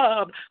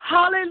love.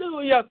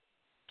 Hallelujah.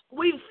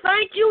 We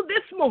thank you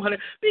this morning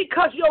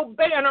because your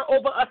banner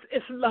over us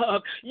is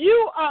love.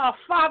 You are a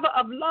Father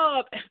of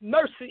love and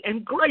mercy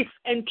and grace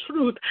and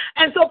truth.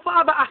 And so,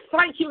 Father, I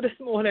thank you this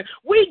morning.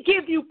 We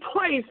give you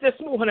praise this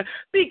morning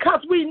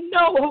because we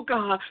know, oh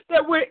God,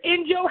 that we're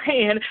in your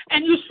hand,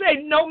 and you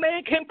say no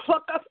man can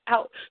pluck us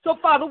out. So,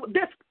 Father,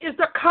 this is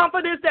the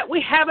confidence that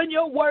we have in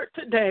your word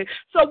today.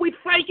 So we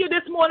thank you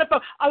this morning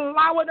for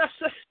allowing us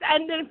to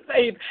stand in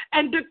faith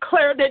and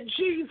declare that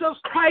Jesus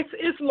Christ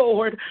is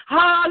Lord.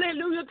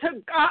 Hallelujah. To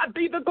God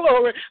be the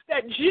glory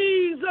that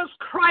Jesus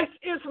Christ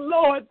is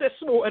Lord this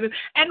morning.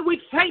 And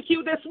we thank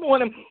you this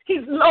morning.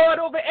 He's Lord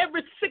over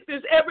every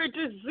sickness, every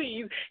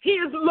disease. He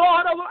is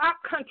Lord over our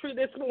country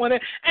this morning.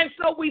 And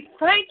so we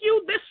thank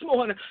you this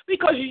morning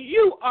because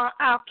you are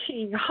our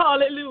King.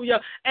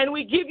 Hallelujah. And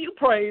we give you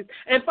praise.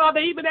 And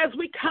Father, even as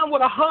we come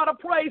with a heart of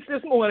praise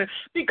this morning,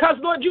 because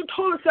Lord, you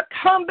told us to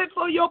come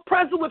before your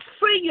presence with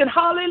singing.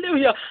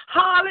 Hallelujah.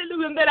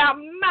 Hallelujah. And that our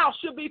mouth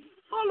should be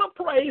full of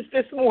praise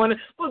this morning,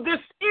 for this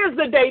is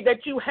the day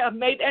that you have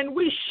made, and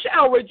we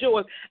shall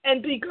rejoice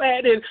and be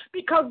glad in,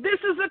 because this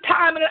is the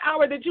time and an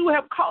hour that you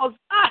have caused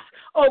us,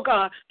 oh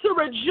God, to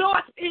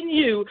rejoice in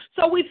you.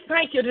 So we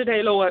thank you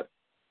today, Lord.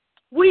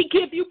 We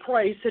give you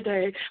praise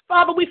today.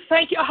 Father, we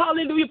thank you,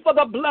 hallelujah, for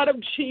the blood of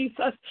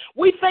Jesus.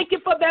 We thank you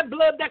for that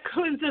blood that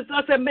cleanses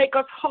us and makes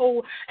us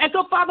whole. And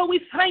so, Father, we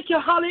thank you,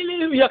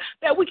 hallelujah,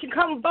 that we can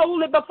come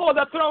boldly before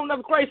the throne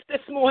of grace this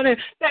morning,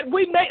 that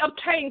we may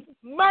obtain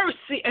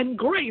mercy and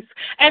grace.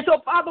 And so,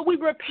 Father, we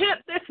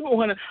repent this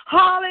morning,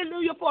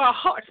 hallelujah, for our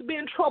hearts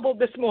being troubled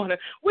this morning.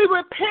 We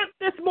repent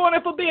this morning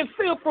for being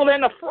fearful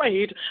and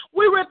afraid.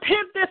 We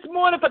repent this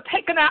morning for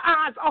taking our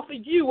eyes off of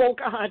you, oh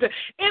God.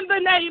 In the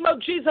name of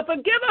Jesus,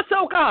 forgive us,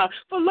 oh God,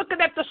 for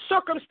looking at the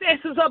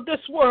circumstances of this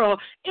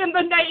world. In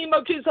the name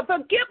of Jesus,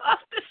 forgive us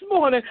this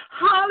morning,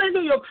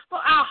 hallelujah, for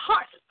our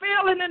hearts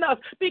failing in us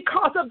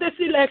because of this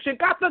election.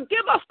 God,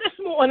 forgive us this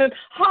morning,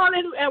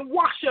 hallelujah, and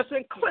wash us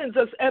and cleanse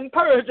us and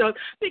purge us,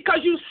 because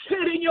you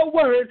said in your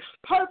word,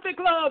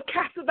 perfect love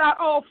casteth out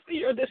all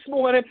fear this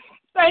morning.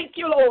 Thank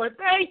you, Lord.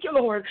 Thank you,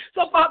 Lord.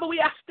 So, Father, we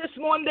ask this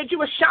morning that you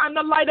will shine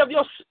the light of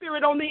your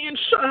spirit on the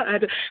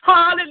inside.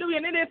 Hallelujah.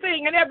 And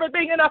anything and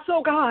everything in us,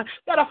 oh God,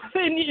 that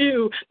offend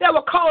you, that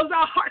will cause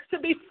our hearts to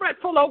be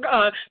fretful, oh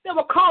God, that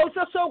will cause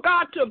us, oh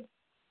God, to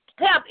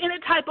have any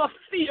type of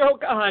fear, oh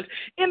God.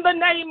 In the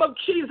name of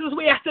Jesus,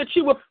 we ask that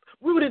you will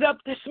root it up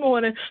this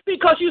morning,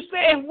 because you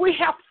say if we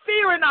have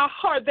fear in our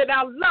heart that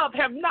our love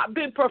have not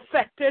been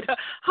perfected.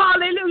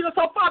 Hallelujah.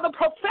 So, Father,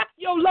 perfect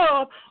your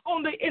love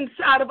on the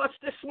inside of us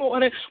this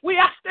morning. We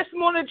ask this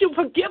morning that you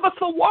forgive us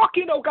for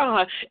walking, oh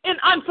God, in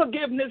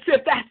unforgiveness,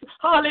 if that's,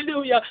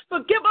 hallelujah.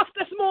 Forgive us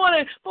this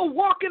morning for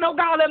walking, oh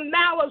God, in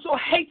malice or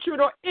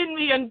hatred or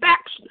envy and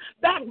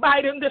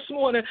backbiting this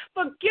morning.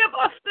 Forgive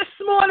us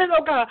this morning,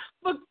 oh God.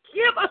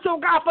 Forgive us, oh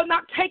God, for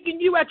not taking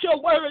you at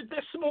your word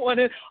this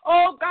morning.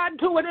 Oh God,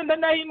 do it in the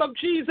name of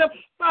Jesus.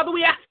 Father,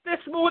 we ask this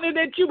morning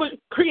that you would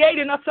create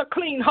in us a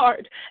clean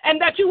heart, and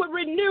that you would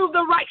renew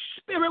the right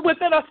spirit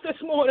within us this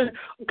morning.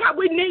 God,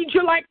 we need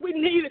you like we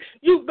needed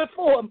you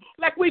before,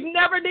 like we've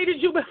never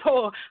needed you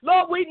before.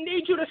 Lord, we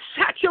need you to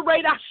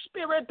saturate our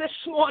spirit this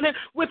morning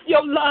with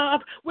your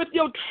love, with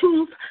your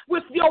truth,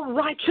 with your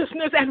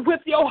righteousness, and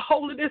with your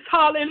holiness.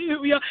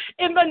 Hallelujah.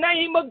 In the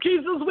name of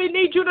Jesus, we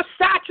need you to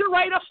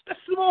saturate us this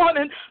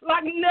morning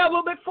like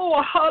never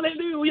before.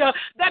 Hallelujah.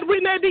 That we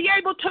may be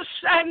able to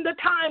stand the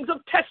times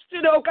of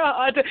testing, oh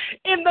God,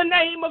 in the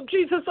name of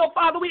Jesus. So,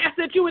 Father, we ask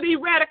that you would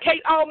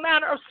eradicate all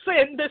manner of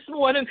sin this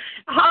morning.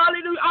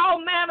 Hallelujah.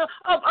 All manner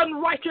of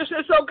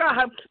unrighteousness, oh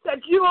God, that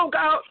you, oh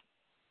God,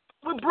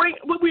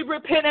 we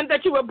repent, and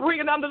that you will bring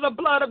it under the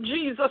blood of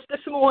Jesus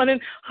this morning.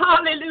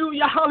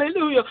 Hallelujah,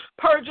 hallelujah.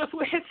 Purge us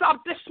with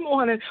hyssop this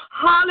morning.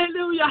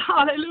 Hallelujah,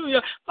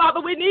 hallelujah.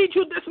 Father, we need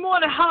you this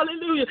morning,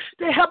 hallelujah,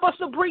 to help us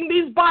to bring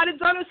these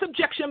bodies under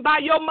subjection by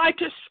your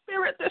mighty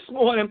spirit this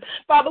morning.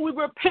 Father, we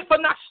repent for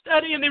not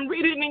studying and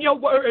reading in your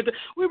word.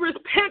 We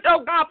repent,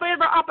 oh God, for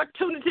every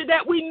opportunity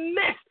that we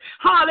missed,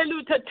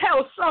 hallelujah, to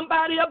tell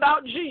somebody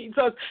about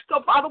Jesus.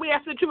 So, Father, we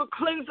ask that you would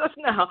cleanse us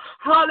now.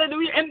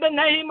 Hallelujah, in the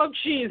name of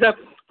Jesus.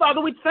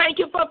 Father, we thank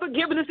you for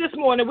forgiveness this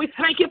morning. We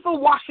thank you for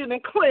washing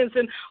and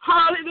cleansing,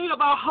 hallelujah,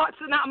 of our hearts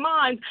and our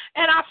minds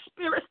and our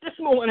spirits this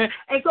morning.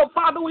 And so,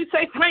 Father, we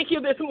say thank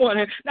you this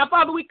morning. Now,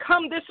 Father, we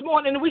come this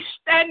morning and we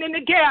stand in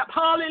the gap,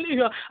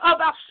 hallelujah, of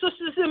our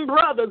sisters and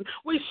brothers.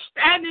 We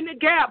stand in the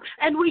gap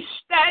and we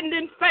stand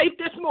in faith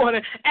this morning.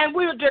 morning, and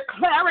we're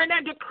declaring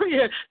and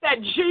decreeing that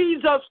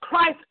Jesus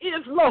Christ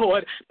is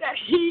Lord, that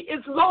he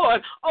is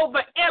Lord over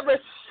every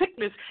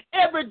sickness,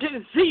 every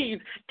disease,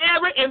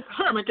 every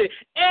infirmity,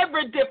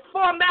 every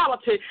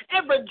deformality,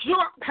 every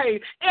joint pain,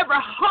 every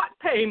heart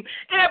pain,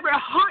 every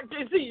heart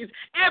disease,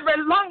 every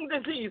lung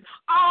disease,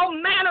 all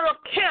manner of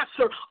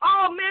cancer,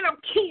 all manner of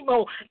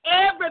chemo,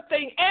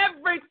 everything.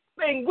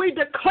 We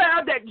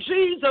declare that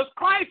Jesus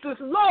Christ is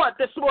Lord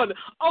this morning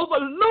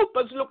over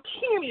lupus,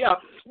 leukemia.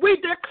 We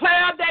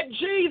declare that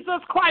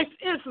Jesus Christ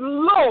is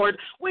Lord.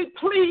 We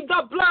plead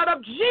the blood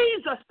of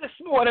Jesus this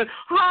morning.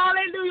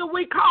 Hallelujah.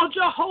 We call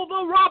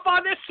Jehovah Rapha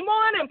this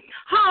morning.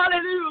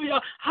 Hallelujah.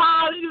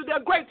 Hallelujah.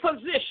 The great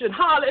physician.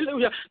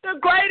 Hallelujah. The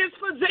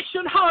greatest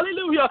physician.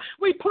 Hallelujah.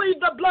 We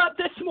plead the blood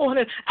this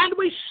morning, and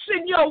we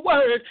send your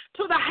word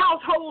to the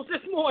households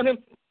this morning.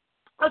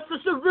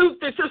 Sister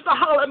Ruthie, Sister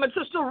Holloman,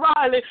 Sister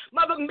Riley,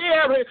 Mother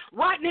Mary,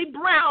 Rodney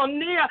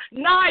Brown,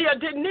 Naya,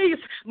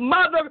 Denise,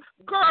 Mother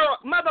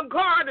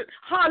Garden,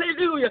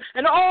 hallelujah,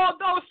 and all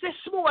those this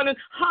morning,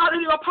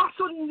 hallelujah,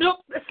 Apostle Nook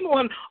this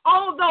morning,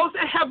 all those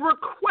that have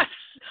requests,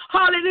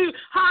 hallelujah,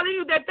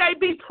 hallelujah, that they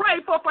be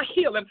prayed for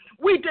healing.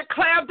 We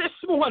declare this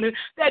morning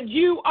that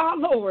you are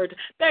Lord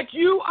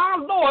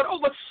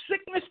over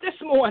sickness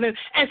this morning,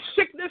 and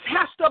sickness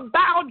has to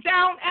bow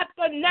down at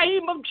the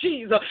name of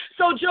Jesus.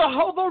 So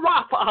Jehovah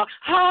Rapha,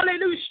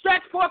 hallelujah,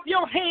 stretch forth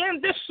your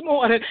hand this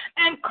morning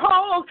and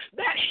cause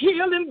that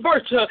healing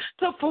virtue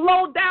to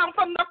flow down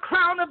from the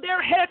crown of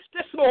their heads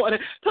this morning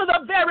to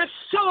the very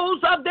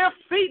soles of their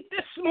feet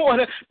this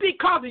morning,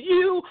 because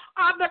you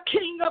are the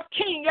King of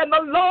kings and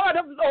the Lord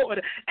of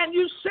lords. And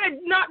you said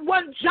not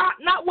one jot,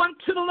 not one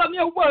tittle of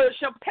your word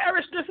shall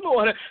perish this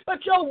morning,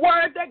 but your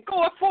word that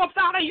goeth forth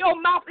out of your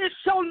mouth, it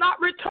shall not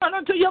return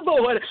unto your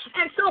Lord.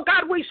 And so,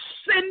 God, we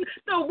send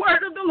the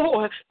word of the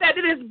Lord that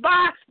it is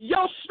by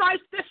your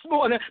stripes this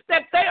morning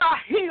that they are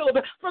healed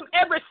from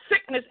every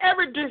sickness,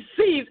 every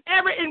disease,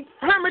 every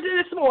infirmity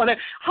this morning.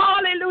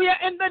 Hallelujah.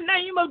 In the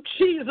name of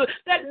Jesus,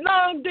 that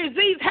lung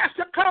disease has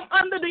to come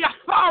under the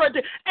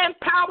authority and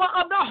power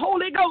of the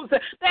Holy Ghost.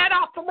 That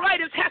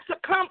arthritis has to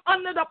come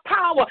under the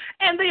power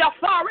and the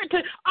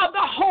authority of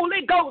the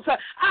Holy Ghost.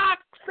 I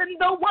send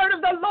the word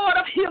of the Lord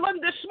of healing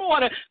this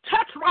morning.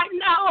 Touch right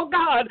now,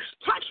 God.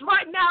 Touch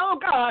right now,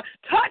 God.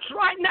 Touch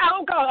right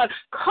now, God.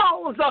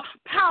 Cause the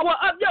power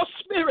of your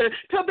spirit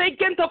to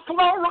begin to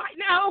flow right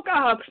now,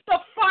 God.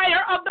 The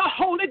fire of the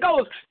Holy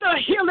Ghost, the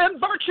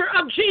healing virtue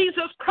of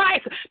Jesus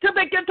Christ to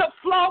begin to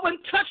flow and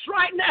touch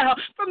right now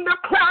from the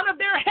crown of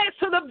their heads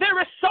to the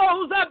very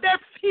soles of their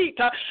feet.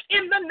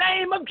 In the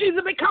name of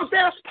Jesus, because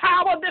there's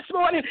power this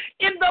morning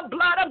in the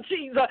blood of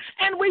Jesus.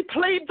 And we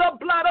plead the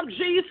blood of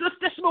Jesus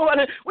this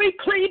morning. We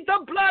plead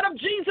the blood of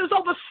Jesus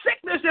over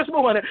sickness this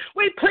morning.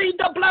 We plead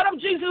the blood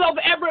of Jesus over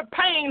every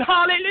pain,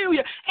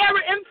 hallelujah,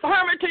 every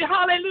infirmity,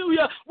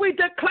 hallelujah. We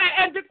declare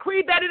and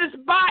decree that it is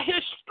by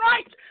his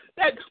stripes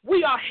that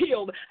we are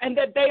healed, and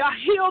that they are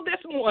healed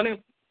this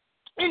morning.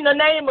 In the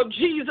name of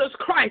Jesus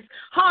Christ,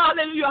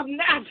 hallelujah, of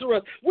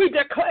Nazareth, we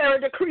declare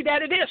and decree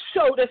that it is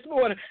so this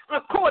morning,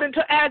 according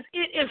to as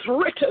it is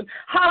written,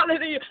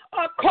 hallelujah,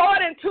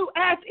 according to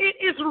as it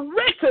is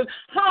written,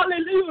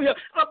 hallelujah,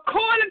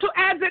 according to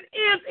as it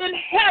is in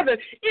heaven,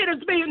 it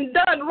is being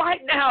done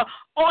right now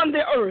on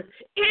the earth,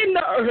 in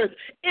the earth.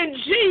 In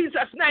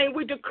Jesus' name,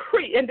 we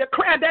decree and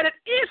declare that it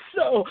is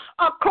so,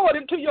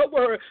 according to your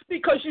word,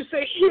 because you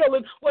say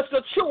healing was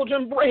the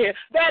children's bread.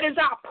 That is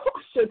our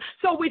portion.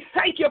 So we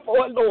thank you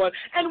for it, Lord,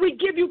 and we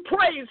give you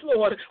praise,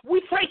 Lord.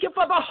 We thank you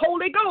for the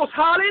Holy Ghost,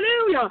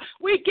 hallelujah.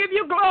 We give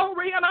you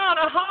glory and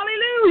honor,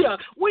 hallelujah.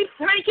 We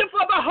thank you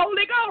for the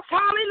Holy Ghost,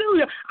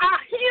 hallelujah. Our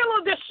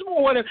healer this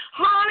morning,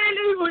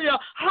 hallelujah,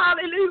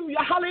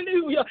 hallelujah,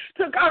 hallelujah.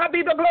 To God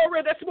be the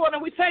glory this morning.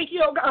 We thank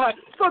you, oh God,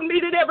 for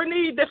meeting every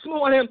need this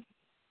morning.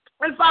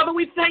 And, Father,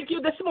 we thank you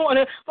this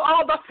morning for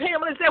all the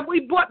families that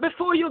we brought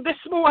before you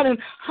this morning.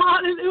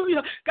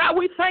 Hallelujah. God,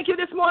 we thank you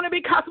this morning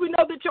because we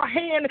know that your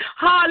hand,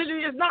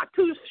 hallelujah, is not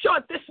too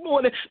short this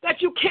morning,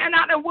 that you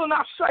cannot and will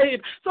not save.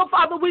 So,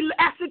 Father, we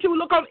ask that you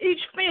look on each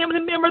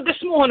family member this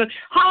morning.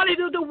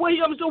 Hallelujah, the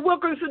Williams, the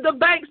Wilkinson, the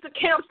Banks, the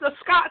Camps, the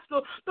Scotts,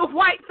 the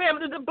White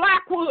family, the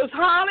Blackwoods,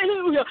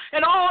 hallelujah,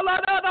 and all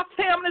other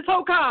families,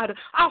 oh God,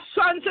 our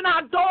sons and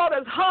our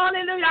daughters,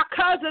 hallelujah, our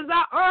cousins,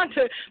 our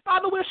aunties.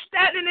 Father, we're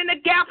standing in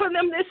the gap for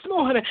them this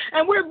morning,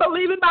 and we're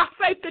believing by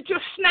faith that you're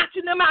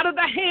snatching them out of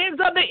the hands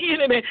of the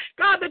enemy.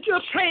 God, that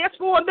you're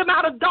transforming them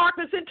out of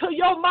darkness into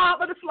your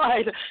marvelous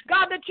light.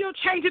 God, that you're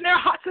changing their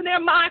hearts and their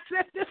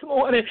mindsets this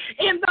morning.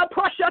 In the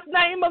precious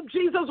name of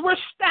Jesus, we're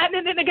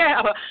standing in the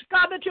gap.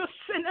 God, that you're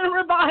sending a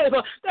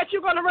revival, that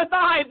you're going to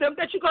revive them,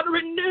 that you're going to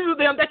renew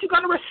them, that you're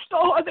going to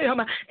restore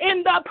them.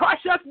 In the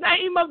precious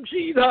name of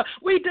Jesus,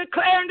 we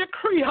declare and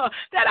decree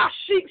that our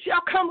sheep shall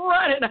come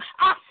running,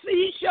 our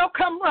seed shall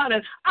come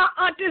running, our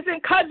aunties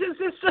and cousins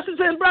and sisters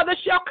and brothers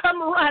shall come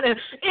running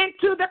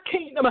into the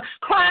kingdom,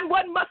 crying,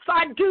 what must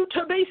I do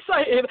to be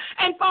saved?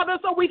 And Father,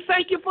 so we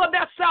thank you for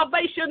their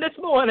salvation this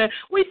morning.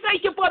 We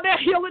thank you for their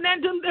healing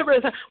and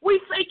deliverance. We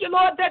thank you,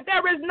 Lord, that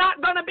there is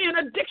not going to be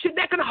an addiction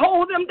that can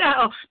hold them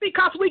down,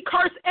 because we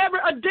curse every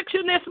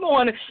addiction this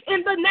morning.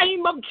 In the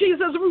name of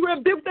Jesus, we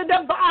rebuke the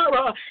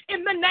devourer.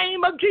 In the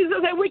name of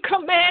Jesus, and we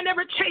command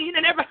every chain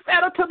and every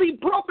fetter to be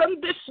broken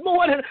this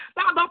morning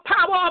by the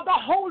power of the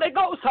Holy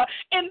Ghost.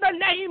 In the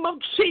name of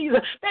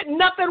Jesus, that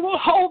nothing will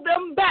hold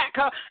them back.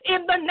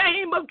 In the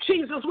name of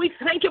Jesus, we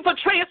thank you for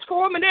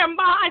transforming their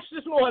minds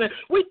this morning.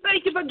 We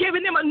thank you for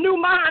giving them a new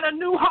mind, a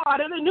new heart,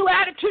 and a new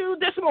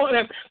attitude this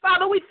morning.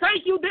 Father, we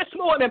thank you this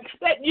morning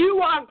that you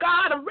are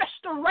God of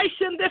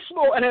restoration this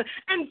morning.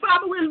 And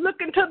Father, we're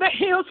looking to the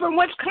hills from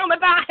which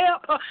cometh our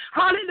help.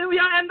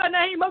 Hallelujah, in the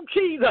name of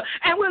Jesus.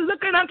 And we're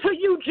looking unto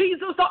you,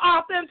 Jesus, the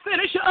author and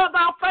finisher of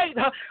our faith.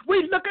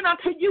 We're looking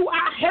unto you,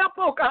 our help,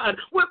 oh God.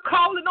 We're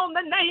calling on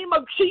the name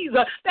of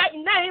Jesus, that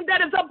name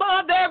that is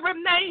above every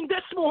name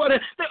this morning,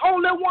 the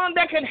only one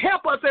that can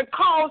help us and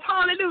cause,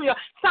 hallelujah,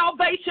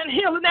 salvation,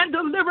 healing, and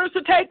deliverance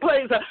to take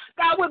place.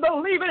 God, we're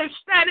believing and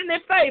standing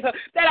in faith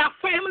that our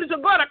families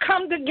are going to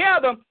come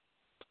together.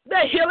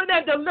 That healing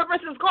and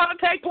deliverance is going to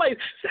take place.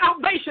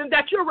 Salvation,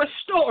 that you're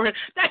restoring,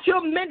 that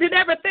you're mending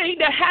everything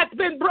that has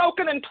been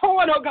broken and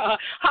torn, oh God.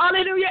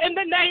 Hallelujah, in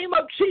the name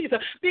of Jesus,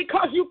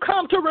 because you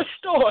come to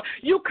restore,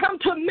 you come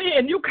to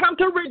mend, you come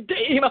to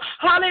redeem.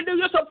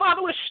 Hallelujah. So,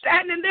 Father, we're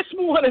standing this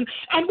morning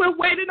and we're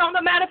waiting on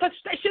the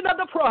manifestation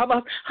of the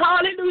promise.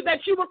 Hallelujah,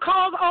 that you will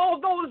cause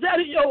all those that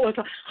are yours,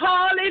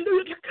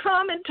 hallelujah, to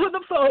come into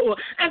the fold.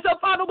 And so,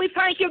 Father, we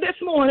thank you this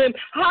morning.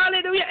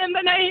 Hallelujah, in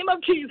the name of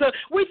Jesus.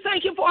 We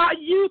thank you for our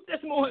youth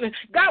this morning.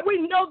 God, we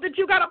know that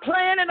you got a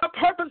plan and a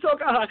purpose, oh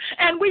God.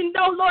 And we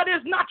know, Lord,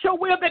 it's not your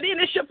will that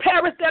any should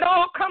perish, that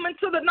all come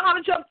into the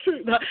knowledge of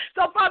truth.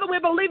 So, Father, we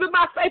believe in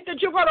by faith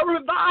that you're going to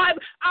revive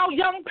our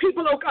young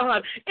people, oh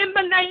God. In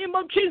the name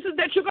of Jesus,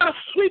 that you're going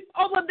to sweep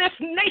over this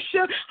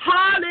nation,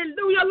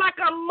 hallelujah, like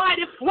a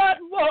mighty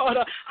flood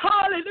water.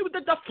 Hallelujah,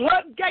 that the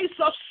floodgates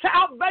of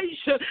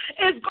salvation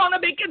is going to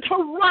begin to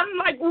run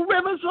like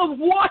rivers of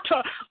water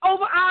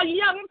over our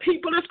young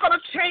people. It's going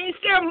to change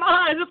their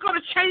minds. It's going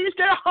to change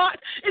their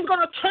heart, is going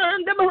to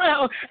turn them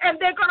around,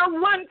 and they're going to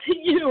run to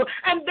you,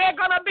 and they're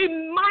going to be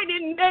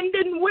mighty men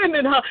and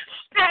women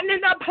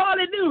standing up,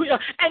 hallelujah,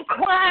 and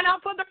crying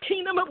out for the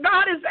kingdom of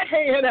God is at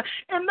hand.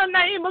 In the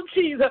name of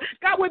Jesus,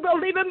 God, we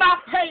believe in my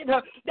faith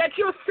that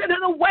you're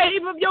sending a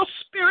wave of your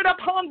spirit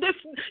upon this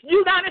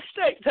United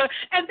States,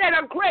 and that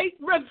a great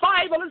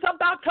revival is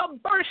about to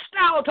burst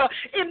out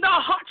in the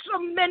hearts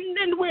of men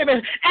and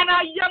women, and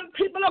our young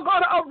people are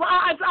going to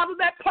arise out of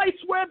that place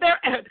where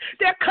they're at.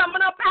 They're coming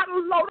up out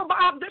of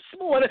Lodabar this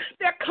morning.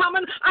 They're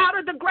coming out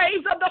of the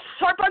graves of the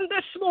serpent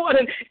this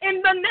morning in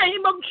the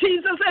name of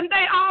Jesus, and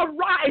they are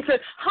rising.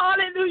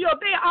 Hallelujah.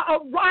 They are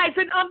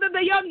rising under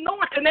the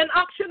anointing and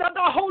unction of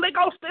the Holy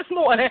Ghost this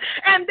morning,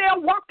 and they're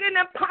walking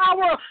in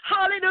power,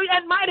 hallelujah,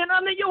 and might and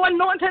under your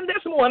anointing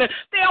this morning.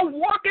 They are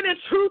walking in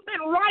truth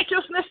and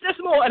righteousness this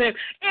morning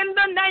in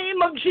the name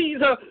of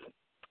Jesus.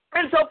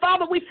 And so,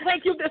 Father, we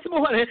thank you this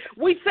morning.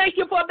 We thank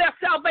you for their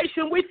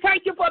salvation. We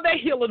thank you for their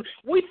healing.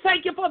 We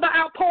thank you for the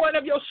outpouring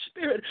of your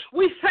spirit.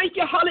 We thank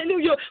you,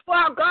 hallelujah, for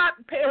our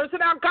godparents and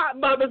our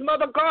godmothers,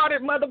 Mother God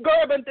and Mother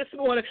Gervin this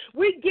morning.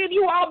 We give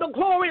you all the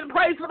glory and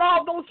praise for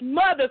all those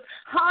mothers,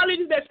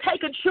 hallelujah, that's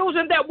taken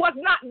children that was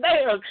not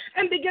theirs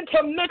and begin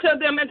to mentor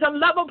them and to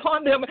love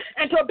upon them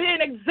and to be an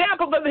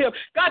example for them.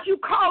 God, you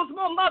cause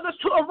more mothers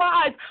to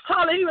arise,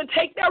 hallelujah, and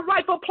take their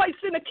rightful place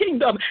in the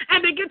kingdom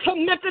and begin to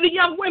mentor the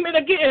young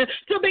women again,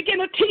 to begin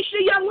to teach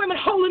the young women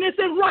holiness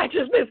and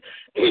righteousness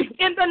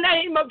in the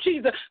name of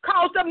Jesus.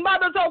 Cause the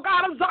mothers, oh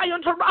God, of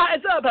Zion to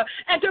rise up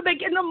and to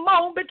begin to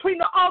moan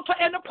between the altar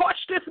and the porch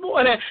this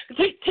morning.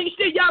 Teach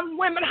the young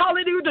women,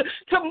 hallelujah,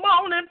 to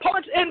moan and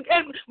porch and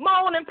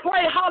moan and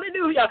pray,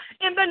 hallelujah,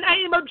 in the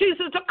name of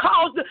Jesus, to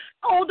cause the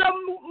older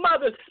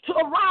mothers to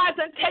arise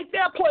and take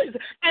their place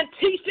and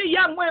teach the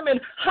young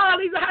women,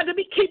 hallelujah, how to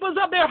be keepers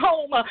of their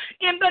home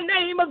in the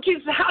name of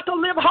Jesus, how to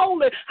live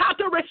holy, how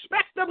to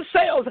respect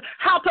themselves,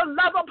 how to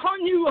love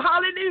upon you,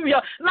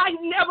 hallelujah, like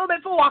never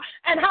before,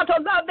 and how to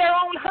love their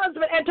own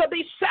husband and to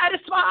be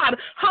satisfied,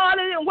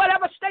 hallelujah, in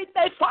whatever state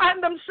they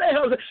find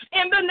themselves,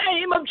 in the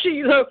name of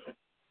Jesus.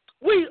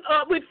 We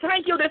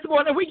thank you this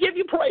morning. We give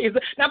you praise.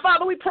 Now,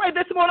 Father, we pray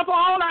this morning for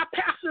all our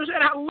pastors and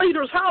our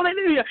leaders,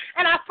 hallelujah,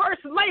 and our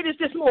first ladies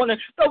this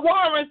morning, the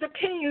Warrens, the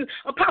Kings,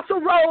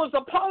 Apostle Rose,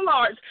 the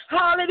Pollards,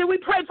 hallelujah.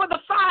 We pray for the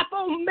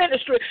fivefold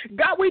ministry.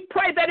 God, we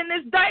pray that in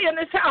this day and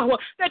this hour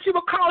that you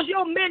will cause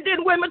your men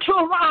and women to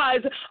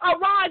arise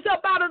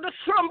up out of the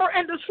slumber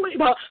and the sleep.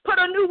 Put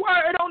a new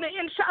word on the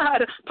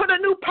inside. Put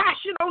a new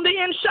passion on the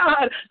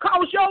inside.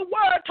 Cause your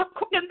word to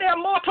quicken their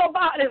mortal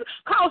bodies.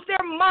 Cause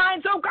their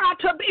minds, oh God,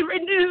 to be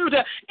renewed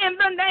in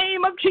the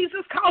name of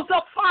Jesus. Cause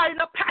the fire and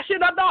the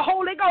passion of the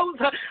Holy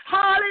Ghost,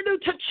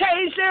 hallelujah, to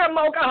change them,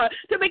 oh God,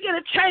 to begin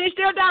to change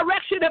their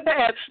direction of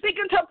that,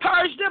 begin to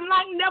purge them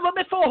like never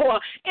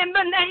before in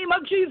the name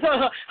of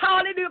Jesus.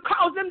 Hallelujah.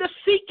 Cause them to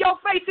seek your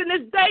face in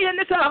this day and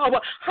this hour.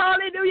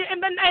 Hallelujah. In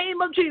the name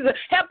of Jesus.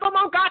 Help them,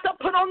 oh God, to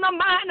put on the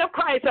mind of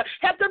Christ.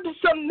 Help them to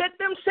submit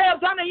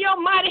themselves under your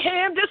mighty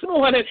hand this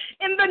morning.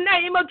 In the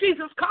name of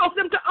Jesus. Cause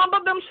them to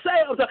humble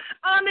themselves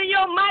under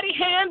your mighty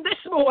hand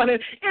this morning.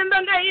 In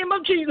the name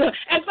of Jesus.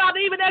 And Father,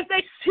 even as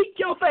they seek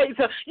your face,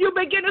 you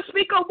begin to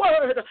speak a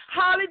word,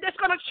 hallelujah, that's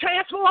going to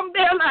transform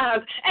their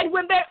lives. And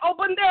when they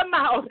open their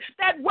mouth,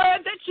 that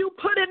word that you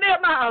put in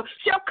their mouth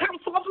shall come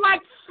forth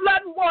like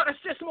flood waters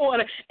this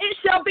morning. It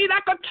shall be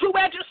like a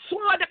two-edged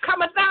sword that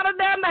cometh out of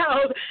their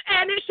mouth,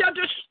 and it shall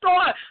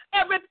destroy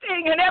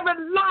everything and every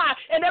lie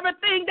and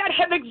everything that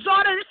has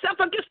exalted itself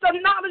against the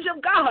knowledge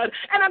of God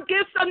and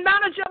against the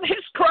knowledge of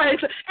his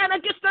Christ and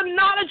against the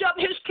knowledge of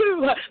his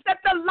truth,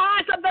 that the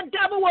lies of the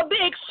devil will be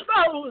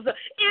exposed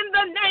in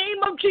the name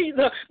of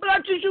Jesus. But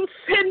as you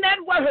send that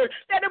word,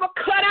 that it will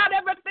cut out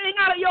everything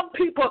out of your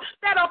people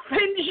that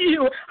offends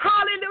you,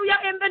 hallelujah,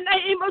 in the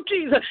name of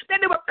Jesus,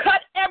 that it will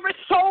cut every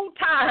soul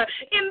tie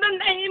in the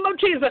name of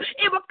Jesus.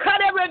 It will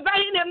cut every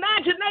vain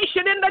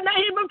imagination in the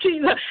name of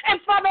Jesus. And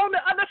Father, on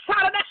the other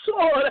side of that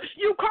sword,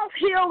 you cause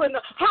healing,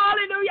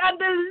 hallelujah, and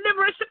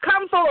deliverance to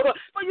come forward.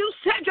 For you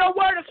said your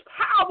word is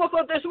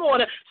powerful this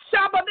morning,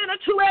 sharper than a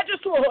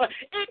two-edged sword.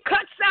 It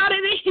cuts out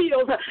and it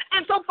heals.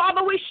 And so,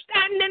 Father, we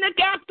stand in the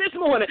gap this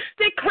morning,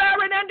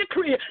 declaring and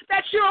decreeing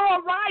that you're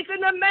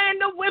arising the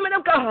men, the women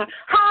of God,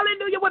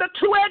 hallelujah, with a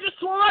two-edged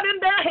sword in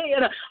their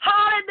hand,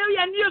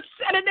 hallelujah, and you're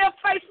setting their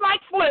face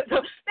like flint.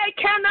 They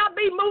cannot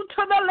be moved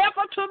to the left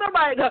or to the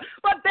right,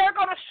 but they're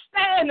going to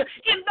stand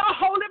in the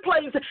holy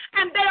place,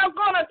 and they are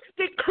going to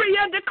decree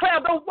and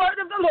declare the word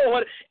of the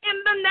Lord in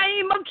the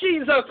name of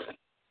Jesus.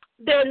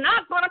 They're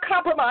not going to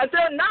compromise.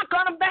 They're not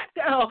going to back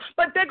down,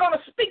 but they're going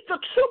to speak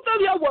the truth of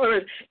your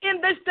word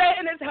in this day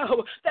and this hour,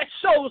 that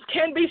souls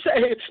can be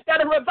saved, that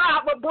a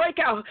revival break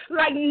out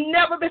like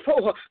never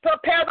before.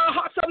 Prepare the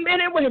hearts of men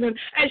and women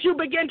as you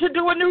begin to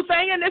do a new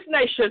thing in this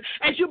nation,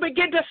 as you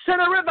begin to send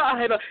a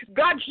revival.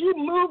 God, you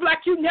move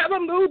like you never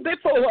moved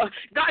before.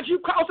 God, you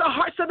cause the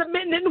hearts of the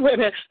men and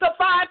women, the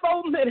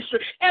fivefold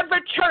ministry,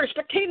 every church,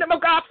 the Kingdom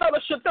of God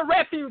Fellowship, the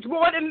Refuge,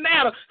 Word and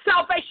Manna,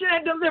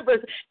 Salvation and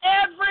Deliverance,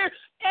 every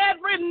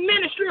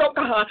ministry, oh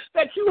God,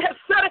 that you have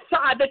set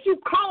aside, that you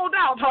called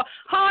out,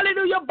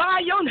 hallelujah,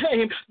 by your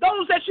name,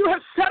 those that you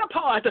have set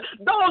apart,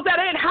 those that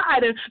are in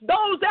hiding,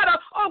 those that are,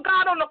 oh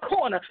God, on the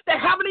corner, that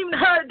haven't even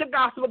heard the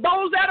gospel,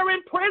 those that are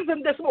in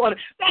prison this morning,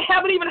 that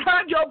haven't even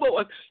heard your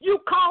voice. You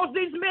cause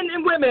these men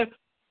and women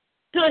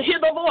to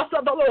hear the voice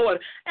of the Lord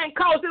and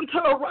cause them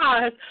to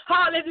arise,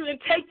 hallelujah,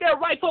 and take their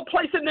rightful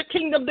place in the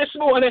kingdom this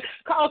morning.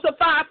 Cause the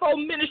fivefold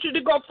ministry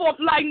to go forth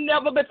like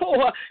never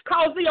before.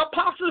 Cause the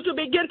apostles to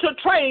begin to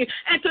train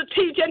and to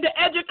teach and to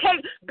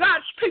educate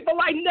God's people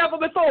like never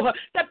before,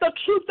 that the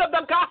truth of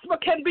the gospel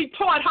can be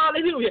taught,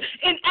 hallelujah,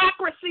 in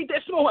accuracy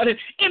this morning,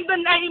 in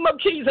the name of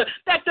Jesus,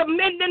 that the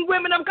men and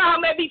women of God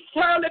may be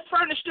thoroughly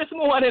furnished this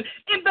morning,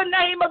 in the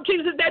name of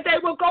Jesus, that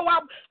they will go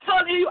out,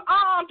 hallelujah,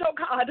 armed, oh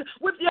God,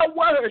 with your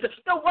word,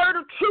 the word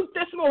of truth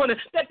this morning,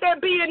 that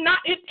they're being not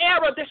in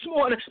error this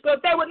morning,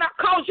 but they will not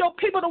cause your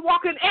people to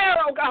walk in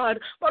error, oh God,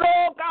 but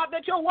oh God,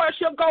 that your word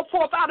shall go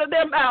forth out of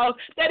their mouths,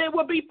 that it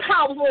will be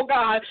powerful,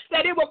 God,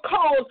 that it will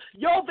cause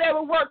your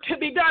very work to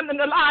be done in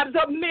the lives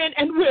of men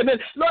and women,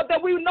 Lord,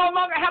 that we no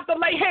longer have to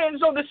lay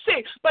hands on the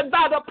sick, but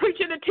by the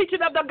preaching and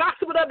teaching of the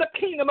gospel of the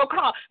kingdom of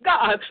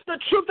God,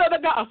 the truth of the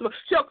gospel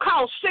shall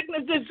cause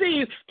sickness,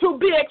 disease to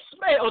be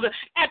expelled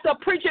at the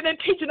preaching and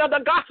teaching of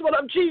the gospel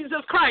of Jesus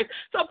Christ.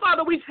 So,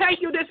 Father, we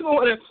thank you this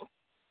morning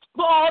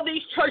for all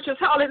these churches,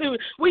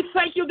 hallelujah. We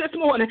thank you this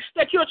morning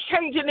that you're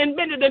changing and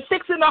mending and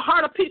fixing the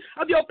heart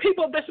of your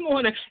people this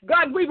morning.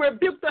 God, we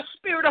rebuke the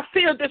spirit of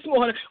fear this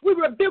morning. We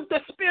rebuke the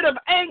spirit of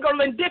anger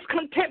and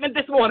discontentment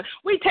this morning.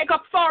 We take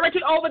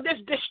authority over this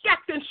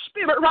distracting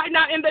spirit right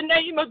now in the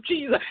name of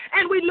Jesus.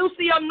 And we loose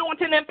the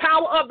anointing and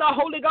power of the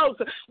Holy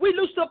Ghost. We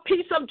loose the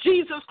peace of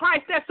Jesus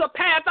Christ that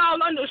surpasses all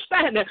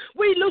understanding.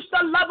 We loose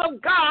the love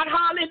of God,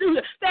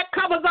 hallelujah, that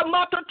covers a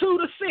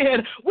multitude of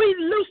sin. We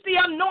loose the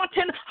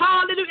anointing,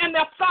 hallelujah, and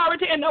the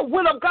authority and the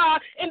will of God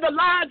in the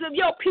lives of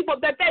your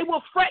people, that they will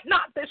fret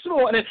not this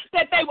morning,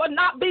 that they will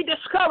not be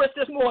discouraged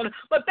this morning,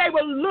 but they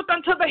will look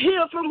unto the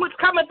hills from which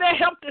cometh their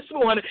help this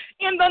morning.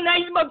 In the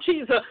name of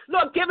Jesus,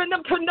 Lord, giving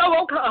them to know,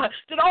 oh God,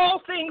 that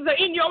all things are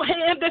in your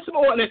hand this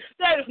morning.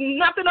 There is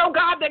nothing, oh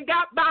God, that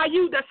got by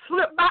you, that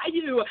slipped by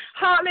you.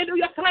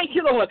 Hallelujah. Thank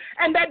you, Lord.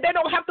 And that they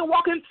don't have to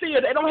walk in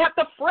fear. They don't have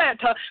to fret.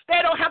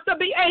 They don't have to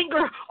be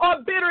angry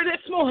or bitter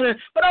this morning.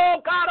 But,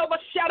 oh God,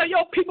 overshadow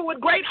your people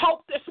with great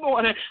hope this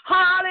morning.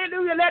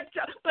 Hallelujah. Let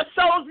the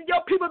souls of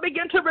your people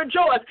begin to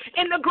rejoice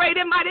in the great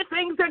and mighty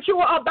things that you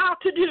are about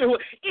to do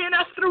in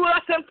us, through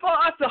us, and for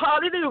us.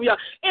 Hallelujah.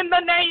 In the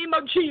name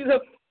of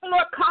Jesus.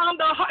 Lord, calm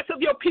the hearts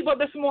of your people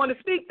this morning.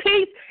 Speak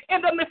peace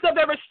in the midst of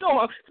every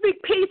storm. Speak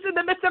peace in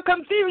the midst of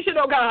confusion,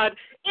 oh God.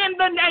 in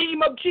the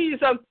name of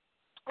Jesus.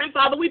 And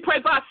Father, we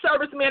pray for our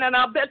servicemen and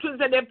our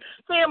veterans and their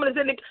families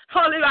and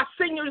our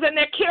seniors and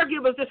their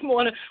caregivers this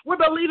morning. We're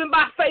believing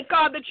by faith,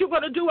 God, that you're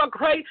going to do a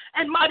great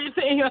and mighty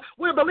thing.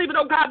 We're believing,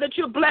 oh God, that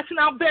you're blessing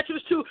our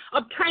veterans to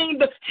obtain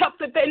the help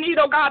that they need,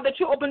 oh God, that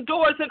you open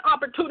doors and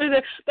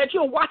opportunities, that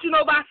you're watching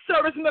over our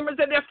service members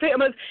and their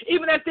families,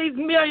 even as these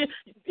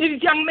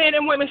young men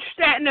and women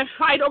stand and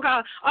fight, oh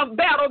God, a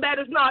battle that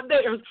is not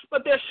theirs,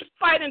 but they're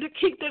fighting to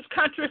keep this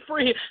country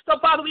free.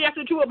 So, Father, we ask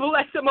that you will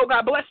bless them, oh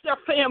God, bless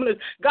their families.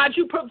 God,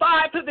 you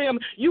provide for them.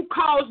 You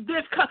cause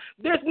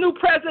this new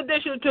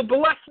president to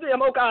bless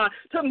them, oh God,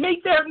 to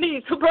meet their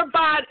needs, to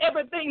provide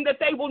everything that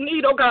they will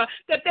need, oh God,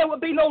 that there will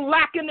be no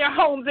lack in their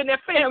homes and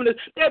their families,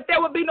 that there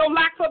will be no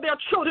lack for their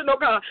children, oh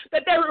God,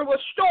 that they will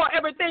restore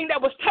everything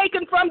that was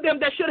taken from them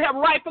that should have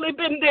rightfully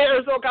been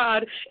theirs, oh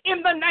God.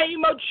 In the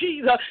name of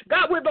Jesus,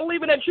 God, we're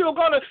believing that you're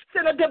going to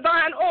send a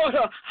divine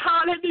order,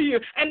 hallelujah,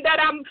 and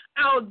that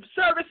our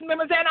service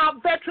members and our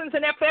veterans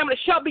and their families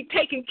shall be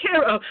taken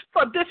care of,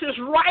 for this is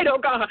right, oh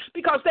God,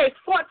 because they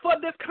fought for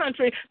this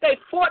country. They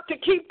fought to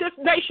keep this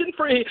nation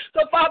free.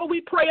 So, Father, we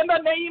pray in the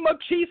name of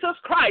Jesus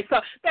Christ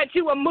that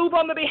you will move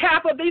on the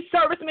behalf of these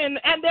servicemen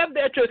and their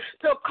veterans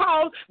to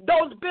cause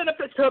those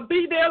benefits to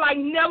be there like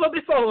never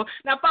before.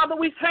 Now, Father,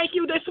 we thank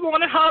you this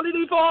morning,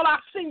 hallelujah, for all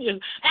our seniors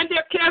and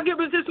their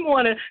caregivers this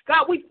morning.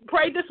 God, we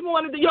pray this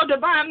morning that your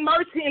divine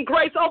mercy and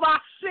grace over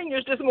our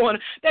seniors this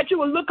morning, that you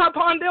will look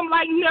upon them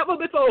like never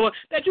before,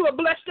 that you will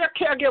bless their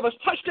caregivers,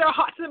 touch their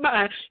hearts and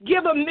minds,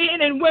 give them men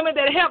and women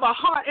that have a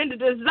heart and the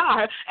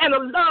desire and a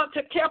love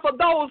to care for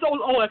those, oh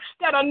Lord,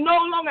 that are no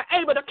longer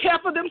able to care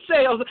for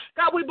themselves.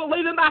 God, we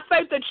believe in by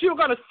faith that you're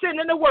going to send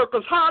in the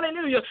workers,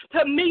 hallelujah,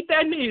 to meet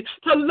their needs,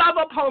 to love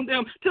upon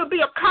them, to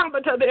be a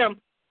comfort to them.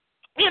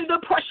 In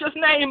the precious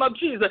name of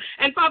Jesus.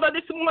 And Father,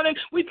 this morning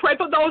we pray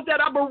for those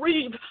that are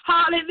bereaved.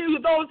 Hallelujah.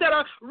 Those that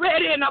are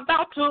ready and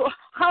about to,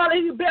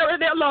 hallelujah, bury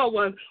their loved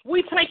ones.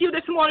 We thank you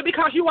this morning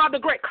because you are the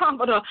great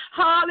comforter.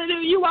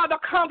 Hallelujah. You are the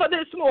comforter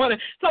this morning.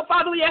 So,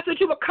 Father, we ask that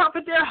you will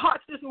comfort their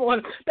hearts this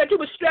morning, that you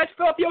will stretch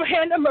forth your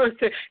hand of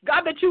mercy.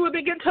 God, that you will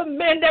begin to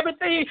mend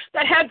everything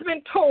that has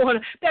been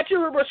torn, that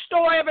you will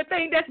restore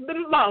everything that's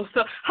been lost.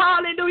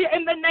 Hallelujah.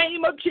 In the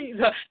name of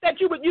Jesus, that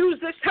you would use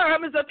this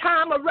time as a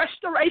time of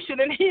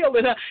restoration and healing.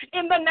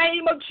 In the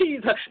name of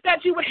Jesus,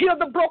 that you would heal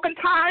the broken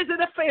ties in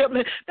the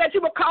family, that you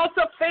would cause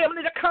the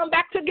family to come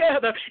back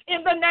together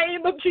in the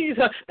name of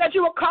Jesus, that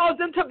you will cause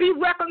them to be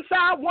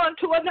reconciled one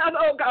to another,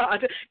 oh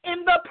God,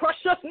 in the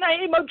precious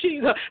name of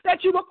Jesus,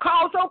 that you will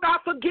cause, oh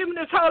God,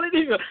 forgiveness,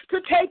 hallelujah, to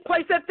take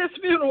place at this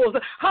funerals,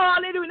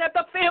 hallelujah, at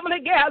the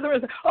family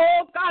gatherings,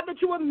 oh God, that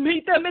you will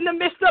meet them in the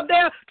midst of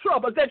their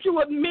troubles, that you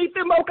would meet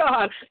them, oh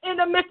God, in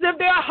the midst of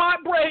their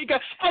heartbreak,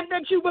 and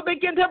that you will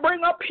begin to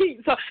bring a peace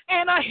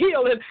and a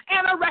healing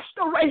and a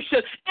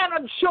restoration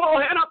and a joy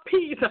and a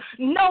peace,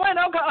 knowing,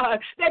 oh God,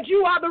 that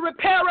you are the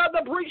repairer of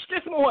the breach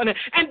this morning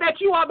and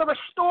that you are the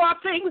restorer of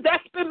things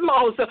that's been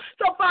lost.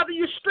 So, Father,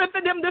 you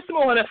strengthen them this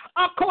morning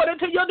according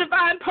to your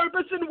divine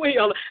purpose and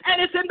will,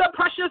 and it's in the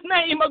precious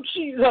name of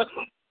Jesus.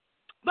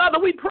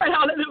 Father, we pray,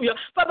 hallelujah,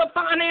 for the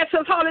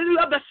finances,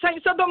 hallelujah, of the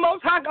saints of the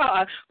Most High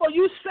God. For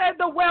you said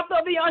the wealth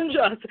of the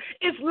unjust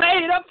is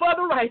laid up for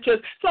the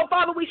righteous. So,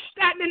 Father, we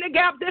stand in the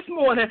gap this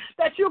morning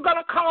that you're going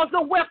to cause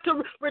the wealth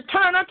to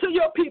return unto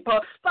your people.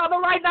 Father,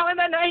 right now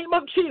in the name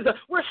of Jesus,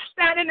 we're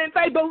standing in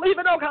faith,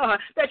 believing, oh God,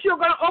 that you're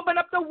going to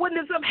open up the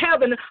windows of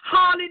heaven.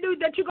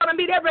 Hallelujah, that you're going to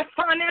meet every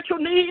financial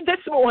need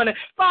this morning.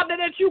 Father,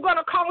 that you're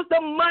going to cause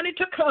the money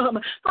to come.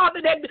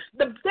 Father, that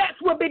the debts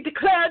will be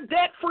declared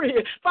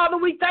debt-free. Father,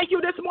 we thank you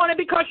this morning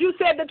because you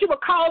said that you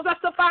would cause us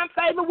to find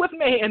favor with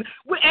man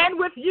and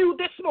with you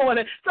this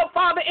morning. So,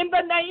 Father, in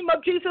the name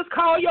of Jesus,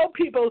 cause your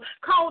people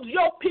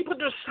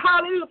to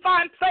hallelujah,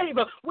 find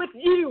favor with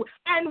you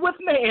and with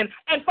man.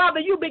 And, Father,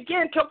 you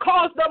begin to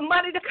cause the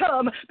money to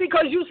come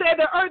because you said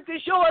the earth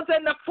is yours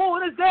and the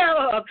fullness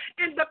thereof,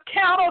 and the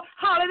cattle,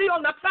 hallelujah,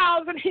 on the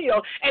 1,000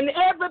 hills, and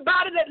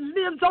everybody that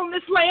lives on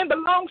this land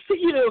belongs to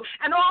you,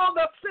 and all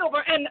the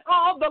silver and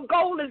all the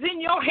gold is in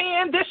your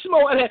hand this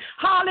morning.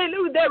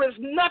 Hallelujah, there is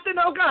nothing,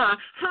 oh God,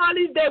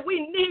 hallelujah, that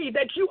we need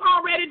that you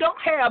already don't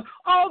have.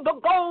 All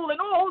the gold and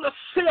all the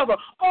silver,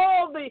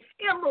 all the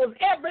emeralds,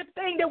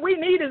 everything that we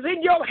need is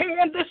in your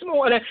hand this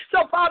morning.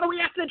 So, Father, we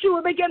ask that you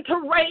will begin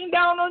to rain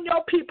down on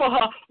your people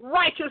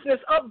righteousness,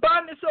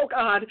 abundance, oh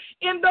God,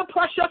 in the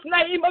precious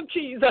name of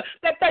Jesus,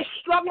 that they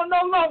struggle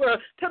no longer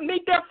to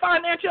meet their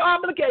financial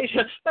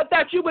obligations, but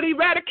that you would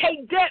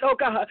eradicate debt, oh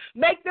God,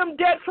 make them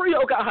debt-free,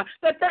 oh God,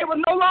 that they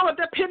will no longer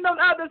depend on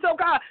others, oh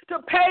God,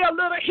 to pay a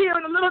little here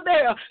and a little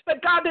there,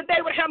 but God, that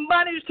they would have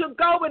money to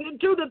go and to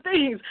do the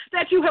things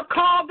that you have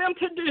called them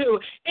to do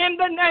in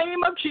the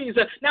name of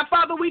Jesus. Now,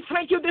 Father, we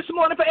thank you this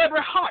morning for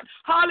every heart,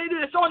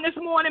 hallelujah, that's on this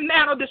morning,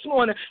 manna this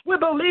morning. We're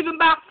believing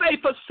by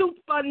faith for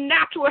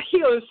supernatural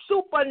healing,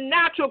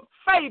 supernatural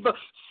favor.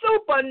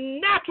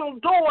 Supernatural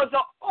doors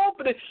are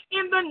opening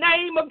in the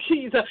name of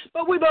Jesus.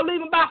 But we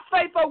believe by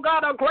faith, oh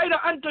God, a greater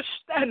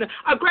understanding,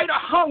 a greater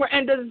hunger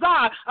and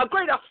desire, a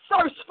greater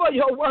thirst for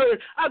your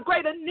word, a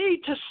greater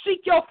need to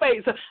seek your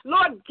face.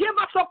 Lord, give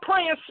us a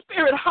praying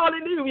spirit,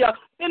 hallelujah,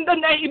 in the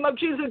name of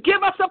Jesus.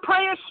 Give us a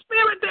praying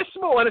spirit this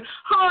morning,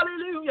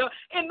 hallelujah,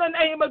 in the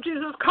name of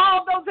Jesus.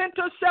 Call those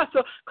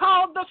intercessors,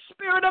 call the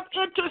spirit of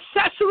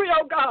intercessory,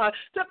 oh God,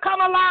 to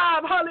come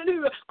alive,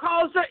 hallelujah.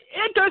 Cause the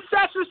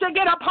intercessors to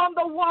get upon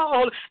the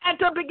wall and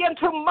to begin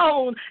to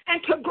moan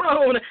and to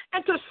groan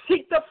and to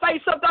seek the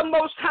face of the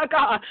Most High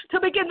God, to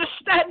begin to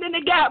stand in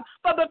the gap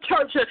for the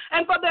church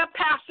and for their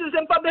pastors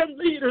and for their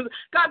leaders.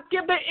 God,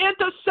 give the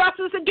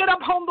intercessors to get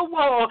upon the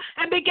wall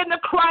and begin to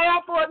cry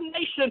out for a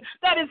nation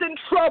that is in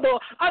trouble,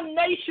 a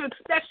nation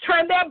that's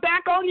turned their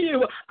back on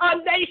you, a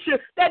nation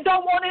that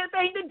don't want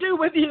anything to do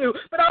with you.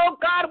 But, oh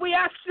God, we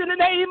ask in the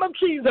name of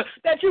Jesus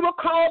that you will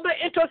call the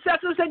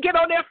intercessors to get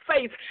on their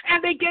face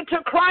and begin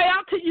to cry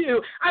out to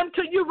you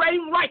until you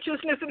reign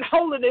righteousness and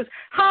holiness.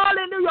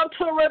 Hallelujah,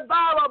 until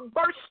revival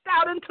burst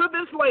out into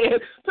this land,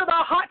 to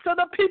the hearts of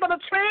the people to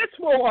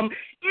transform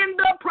in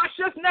the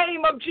precious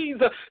name of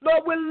Jesus.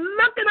 Lord, we're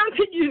looking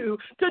unto you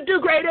to do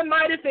great and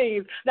mighty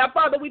things. Now,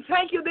 Father, we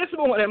thank you this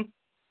morning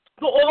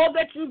for all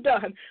that you've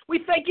done.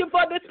 We thank you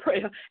for this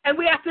prayer, and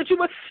we ask that you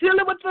would seal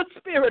it with the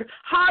Spirit.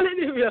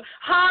 Hallelujah,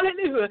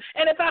 hallelujah.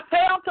 And if I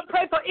fail to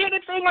pray for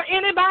anything or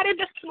anybody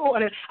this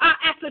morning, I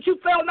ask that you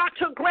fail not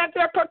to grant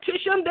their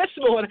petition this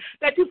morning,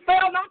 that you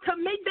fail not to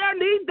meet their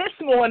need this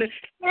morning.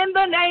 In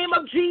the name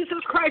of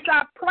Jesus Christ,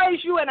 I praise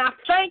you and I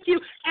thank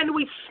you, and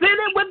we seal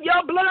it with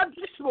your blood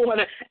this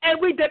morning, and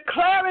we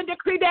declare and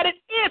decree that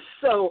it is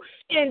so.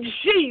 In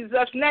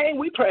Jesus' name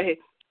we pray.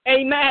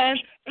 Amen,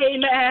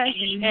 amen,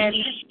 and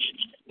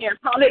yes,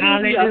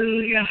 hallelujah.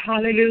 Hallelujah,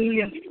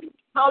 hallelujah.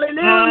 Hallelujah.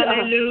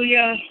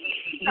 Hallelujah.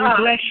 We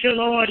bless you,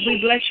 Lord.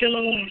 We bless you,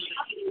 Lord.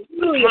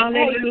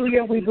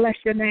 Hallelujah. We bless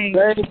your name.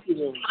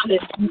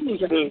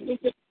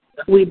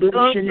 We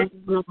bless your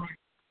name, Lord.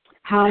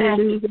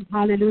 Hallelujah,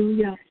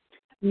 hallelujah.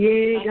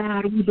 Yeah,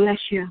 God, we bless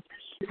you.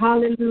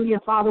 Hallelujah.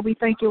 Father, we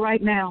thank you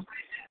right now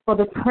for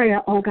the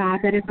prayer, oh God,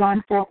 that has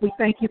gone forth. We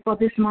thank you for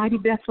this mighty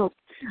vessel,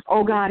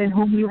 oh God, in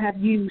whom you have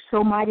used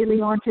so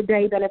mightily on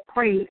today, that have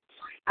prayed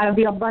out of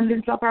the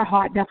abundance of her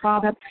heart. Now,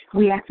 Father,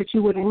 we ask that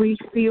you would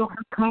refill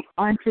her cup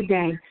on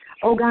today.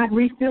 Oh God,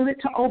 refill it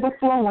to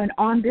overflowing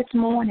on this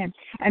morning.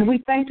 And we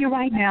thank you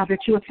right now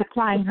that you are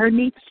supplying her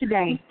needs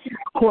today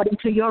according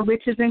to your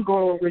riches and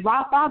glory.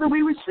 Father,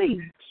 we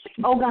receive,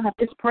 oh God,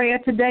 this prayer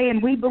today,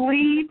 and we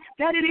believe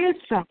that it is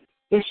so.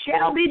 It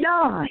shall be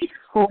done.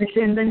 For it's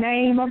in the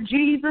name of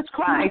Jesus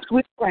Christ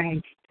we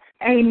pray.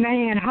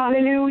 Amen.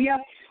 Hallelujah.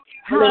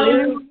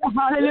 Hallelujah.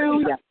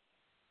 Hallelujah.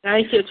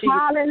 Thank you, Jesus.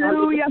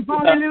 Hallelujah.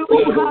 Hallelujah.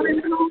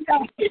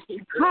 Hallelujah.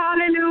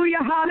 Hallelujah.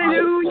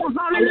 Hallelujah.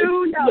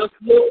 Hallelujah.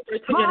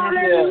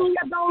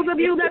 Hallelujah. Those of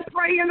you that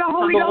pray in the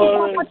Holy Ghost,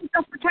 I want you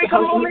just to take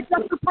a moment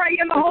just to pray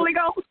in the Holy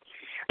Ghost.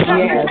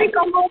 Just take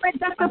a moment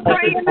just to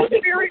pray in the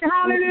Spirit.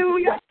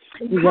 Hallelujah.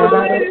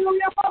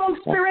 Hallelujah. For the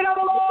Spirit of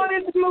the Lord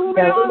is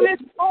moving on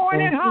this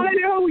morning.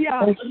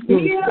 Hallelujah. We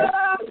stir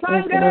up the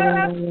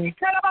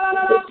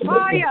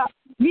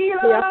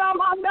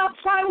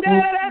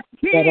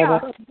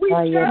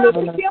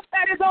gift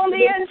that is on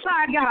the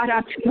inside, God.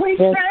 We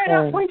stir it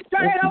up, we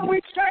stir it up,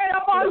 we stir it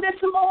up on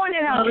this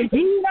morning.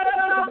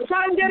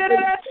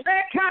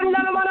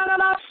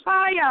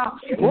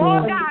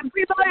 Oh God,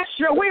 we bless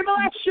you, we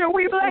bless you,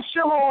 we bless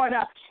you, Lord.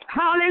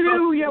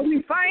 Hallelujah,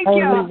 we thank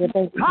you.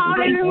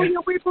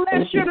 Hallelujah, we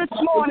bless you this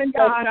morning,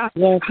 God.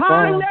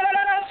 Hallelujah.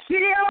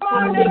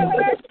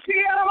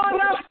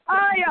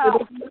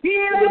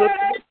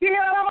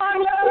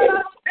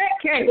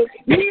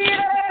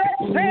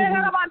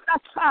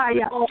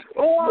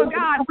 Oh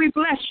God, we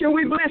bless you,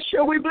 we bless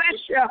you, we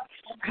bless you.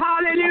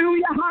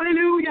 Hallelujah,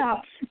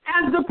 hallelujah.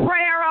 As the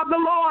prayer of the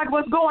Lord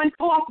was going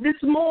forth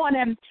this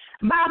morning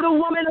by the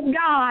woman of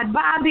God,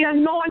 by the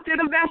anointed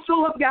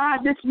vessel of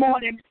God this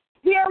morning,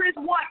 here is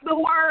what the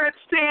word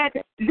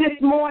said this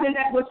morning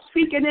that was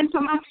speaking into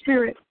my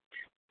spirit.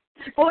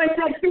 For it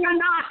said, fear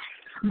not,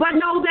 but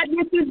know that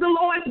this is the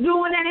Lord's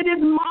doing, and it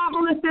is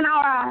marvelous in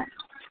our eyes.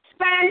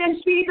 Stand and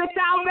see the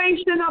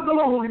salvation of the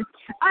Lord.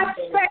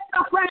 Expect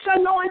a fresh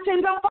anointing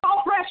to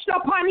fall fresh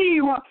upon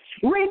you.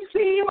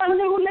 Receive a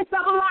newness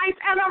of life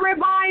and a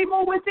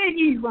revival within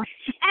you.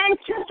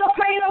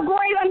 Anticipate a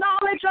greater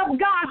knowledge of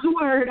God's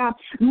word.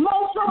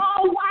 Most of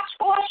all, watch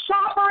for a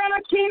sharper and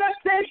a keener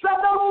sense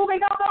of the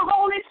moving of the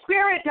Holy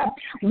Spirit.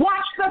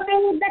 Watch the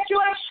things that you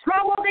have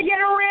struggled to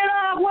get rid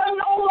of will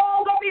no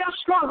longer be a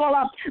struggle.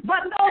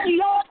 But those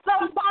yokes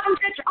of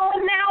bondage are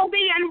now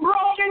being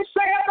broken,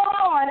 saith the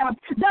Lord.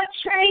 The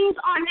chains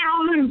are now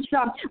loose.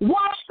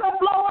 Watch the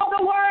flow of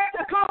the word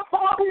to come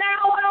forth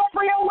now in a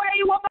free way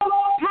with the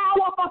Lord's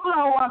powerful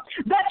flow.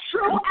 The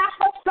true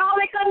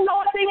apostolic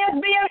anointing is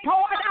being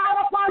poured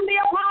out upon the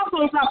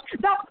apostles,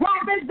 the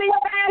prophets, the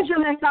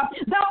evangelists,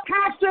 the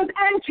pastors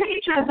and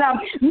teachers,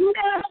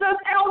 ministers,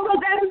 elders,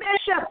 and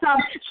bishops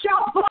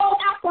shall flow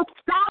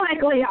apostolic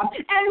perfectly,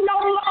 and no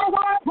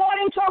longer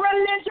according to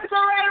religious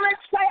rhetoric,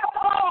 saith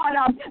the Lord.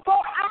 For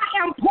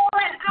I am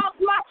pouring out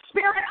my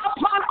Spirit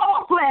upon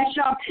all flesh,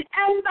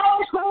 and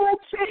those who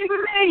receive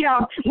me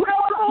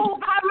will rule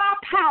by my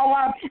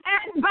power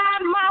and by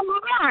my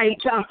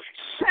might,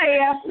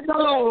 saith the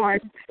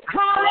Lord.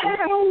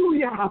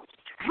 Hallelujah.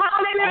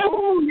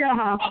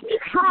 Hallelujah.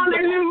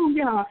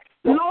 Hallelujah.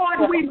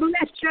 Lord, we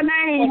bless your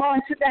name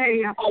on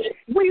today.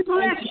 We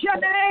bless your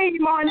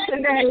name on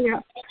today.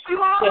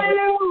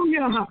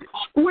 Hallelujah.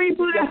 We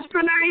bless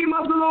the name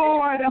of the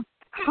Lord.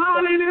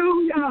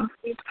 Hallelujah.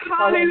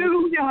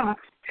 Hallelujah.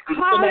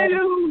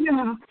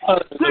 Hallelujah.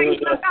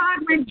 Saints of God,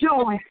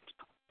 rejoice.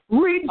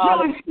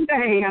 Rejoice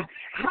today.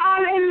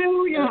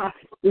 Hallelujah.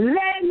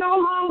 Let no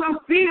longer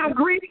fear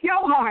grief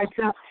your hearts,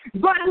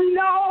 but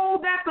know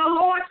that the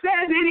Lord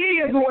says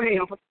it is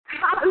well.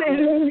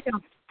 Hallelujah.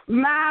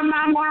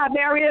 My,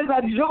 there is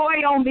a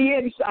joy on the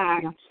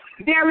inside.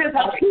 There is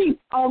a peace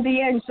on the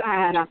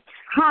inside.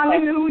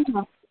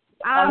 Hallelujah.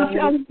 I'm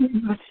telling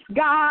you,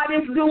 God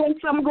is doing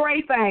some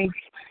great things.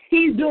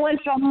 He's doing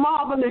some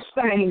marvelous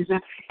things,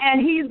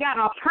 and he's got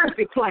a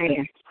perfect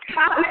plan.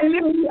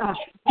 Hallelujah.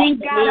 He's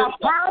got a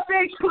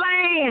perfect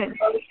plan.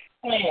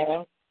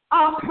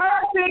 A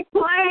perfect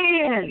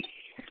plan.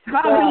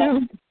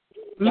 Hallelujah.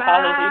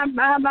 My.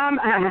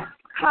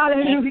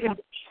 Hallelujah.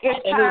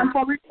 It's time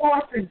for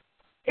rejoicing.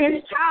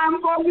 It's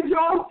time for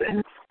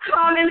rejoicing.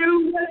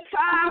 Hallelujah. It's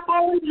time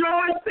for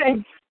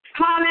rejoicing.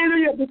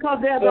 Hallelujah. Because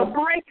there's a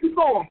breaking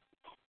forth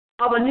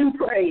of a new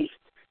praise.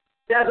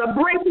 There's a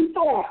breaking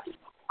forth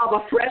of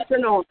a fresh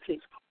anointing.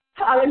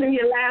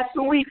 Hallelujah.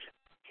 Last week,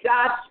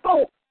 God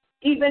spoke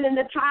even in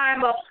the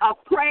time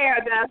of prayer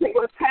that I think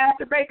was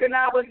Pastor Baker and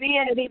I was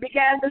in, and he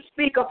began to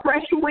speak a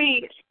fresh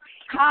wind.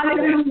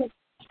 Hallelujah.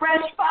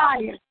 Fresh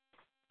fire.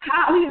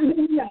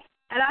 Hallelujah.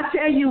 And I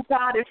tell you,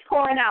 God is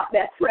pouring out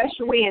that fresh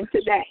wind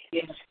today.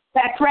 Yes.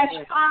 That fresh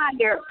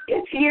fire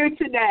is here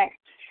today.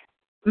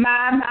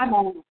 My.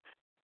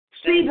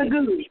 See the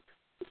good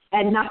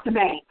and not the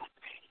bad.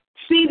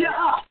 See the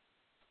up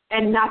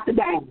and not the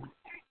down.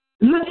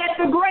 Look at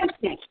the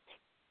greatness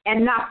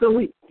and not the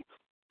weakness.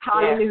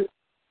 Hallelujah. Yes.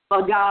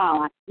 For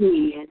God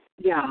is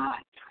God.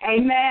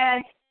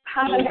 Amen.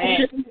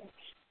 Hallelujah.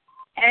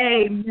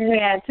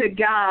 Amen. To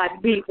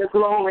God be the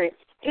glory.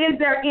 Is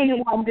there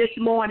anyone this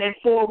morning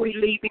before we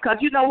leave? Because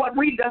you know what?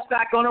 We're just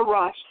not going to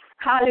rush.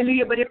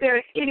 Hallelujah. But if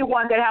there's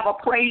anyone that have a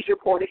praise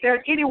report, if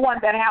there's anyone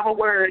that have a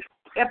word,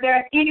 if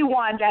there's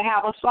anyone that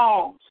have a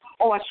song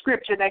or a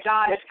scripture that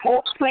God has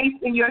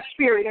placed in your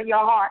spirit, in your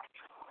heart,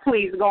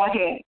 please go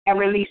ahead and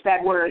release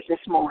that word this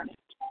morning.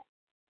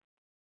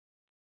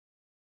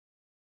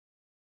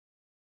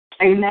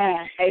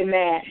 Amen.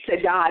 Amen. To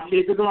God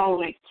be the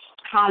glory.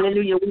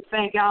 Hallelujah. We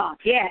thank God.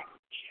 Yes.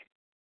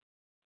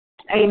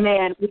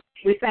 Amen.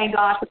 We thank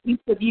God for each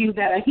of you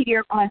that are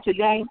here on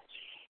today.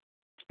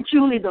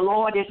 Truly, the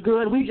Lord is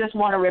good. We just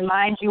want to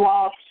remind you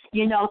all,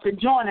 to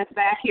join us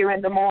back here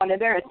in the morning.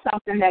 There is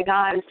something that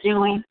God is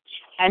doing,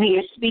 and he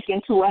is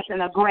speaking to us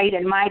in a great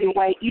and mighty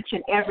way each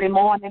and every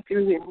morning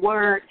through his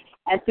word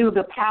and through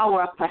the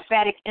power of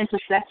prophetic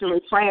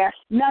intercessory prayer.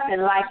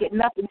 Nothing like it.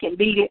 Nothing can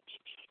beat it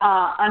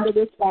under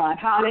this sun.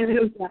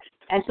 Hallelujah.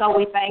 And so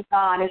we thank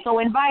God. And so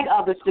invite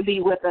others to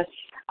be with us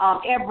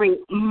every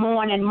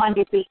morning,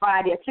 Monday through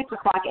Friday at 6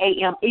 o'clock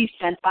a.m.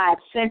 Eastern, 5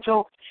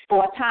 Central,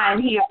 for a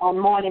time here on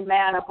Morning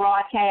Manna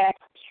broadcast.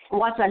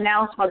 Once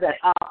announced for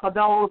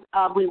those,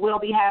 we will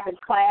be having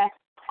class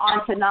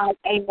on tonight.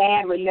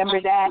 Amen.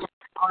 Remember that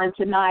on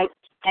tonight.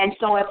 And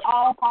so if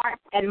all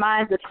hearts and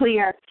minds are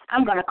clear,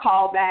 I'm going to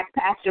call back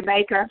Pastor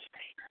Baker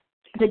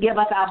to give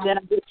us our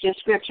benediction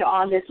scripture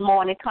on this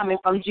morning, coming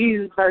from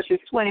Jude verses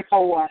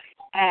 24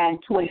 and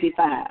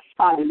 25.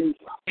 Hallelujah.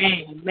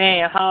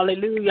 Amen.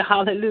 Hallelujah.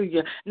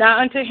 Hallelujah. Now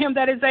unto him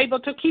that is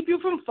able to keep you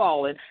from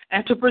falling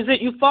and to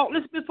present you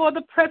faultless before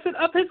the presence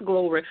of his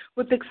glory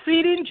with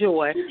exceeding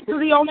joy, to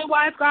the only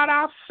wise God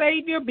our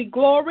Savior be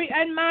glory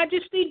and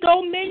majesty,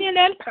 dominion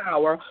and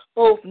power,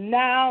 both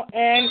now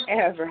and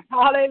ever.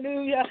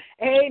 Hallelujah.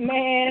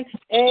 Amen.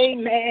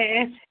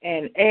 Amen.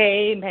 And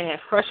amen.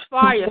 Fresh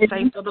fire,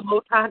 saints of the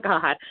Most High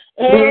God.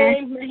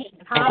 Amen.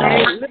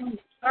 Hallelujah.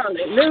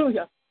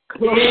 Hallelujah.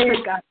 Glory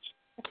to God.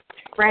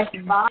 Fresh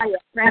fire,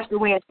 fresh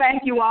wind.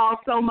 Thank you all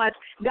so much.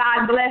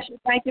 God bless you.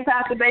 Thank you,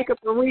 Pastor Baker,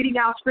 for reading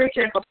our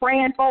scripture and for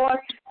praying for us.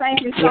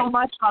 Thank you so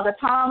much, Father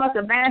Thomas,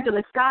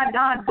 Evangelist Scott.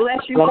 God bless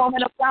you,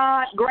 woman of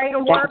God.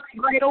 Greater works,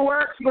 greater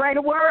works,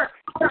 greater works.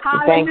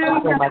 Hallelujah. Thank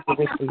you so much for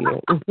this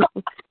year.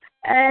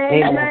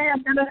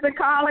 Amen. Minister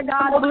Carla,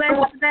 God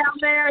bless you down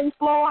there in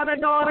Florida,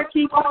 daughter.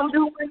 Keep on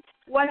doing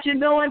what you're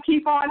doing.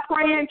 Keep on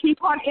praying.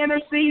 Keep on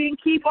interceding.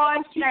 Keep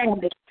on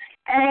standing.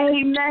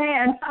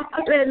 Amen.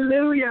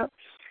 Hallelujah.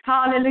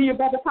 Hallelujah.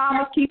 Brother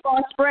Thomas, keep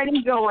on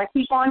spreading joy.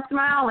 Keep on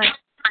smiling.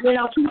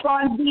 Keep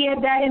on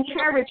being that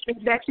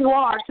encouragement that you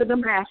are to the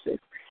masses.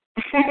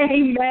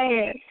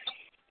 Amen.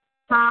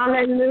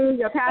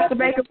 Hallelujah. Pastor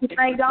Baker, we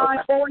thank God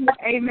for you.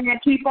 Amen.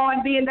 Keep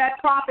on being that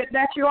prophet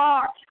that you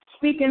are,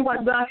 speaking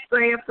what thus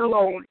saith the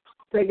Lord.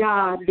 To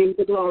God be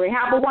the glory.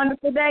 Have a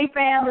wonderful day,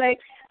 family.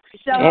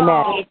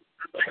 Shalom.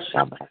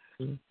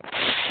 Amen.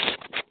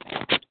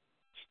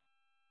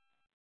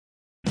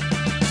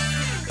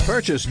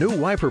 Purchase new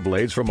wiper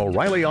blades from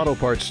O'Reilly Auto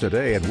Parts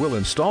today and we'll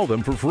install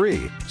them for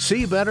free.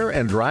 See better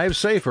and drive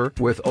safer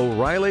with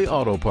O'Reilly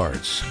Auto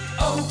Parts.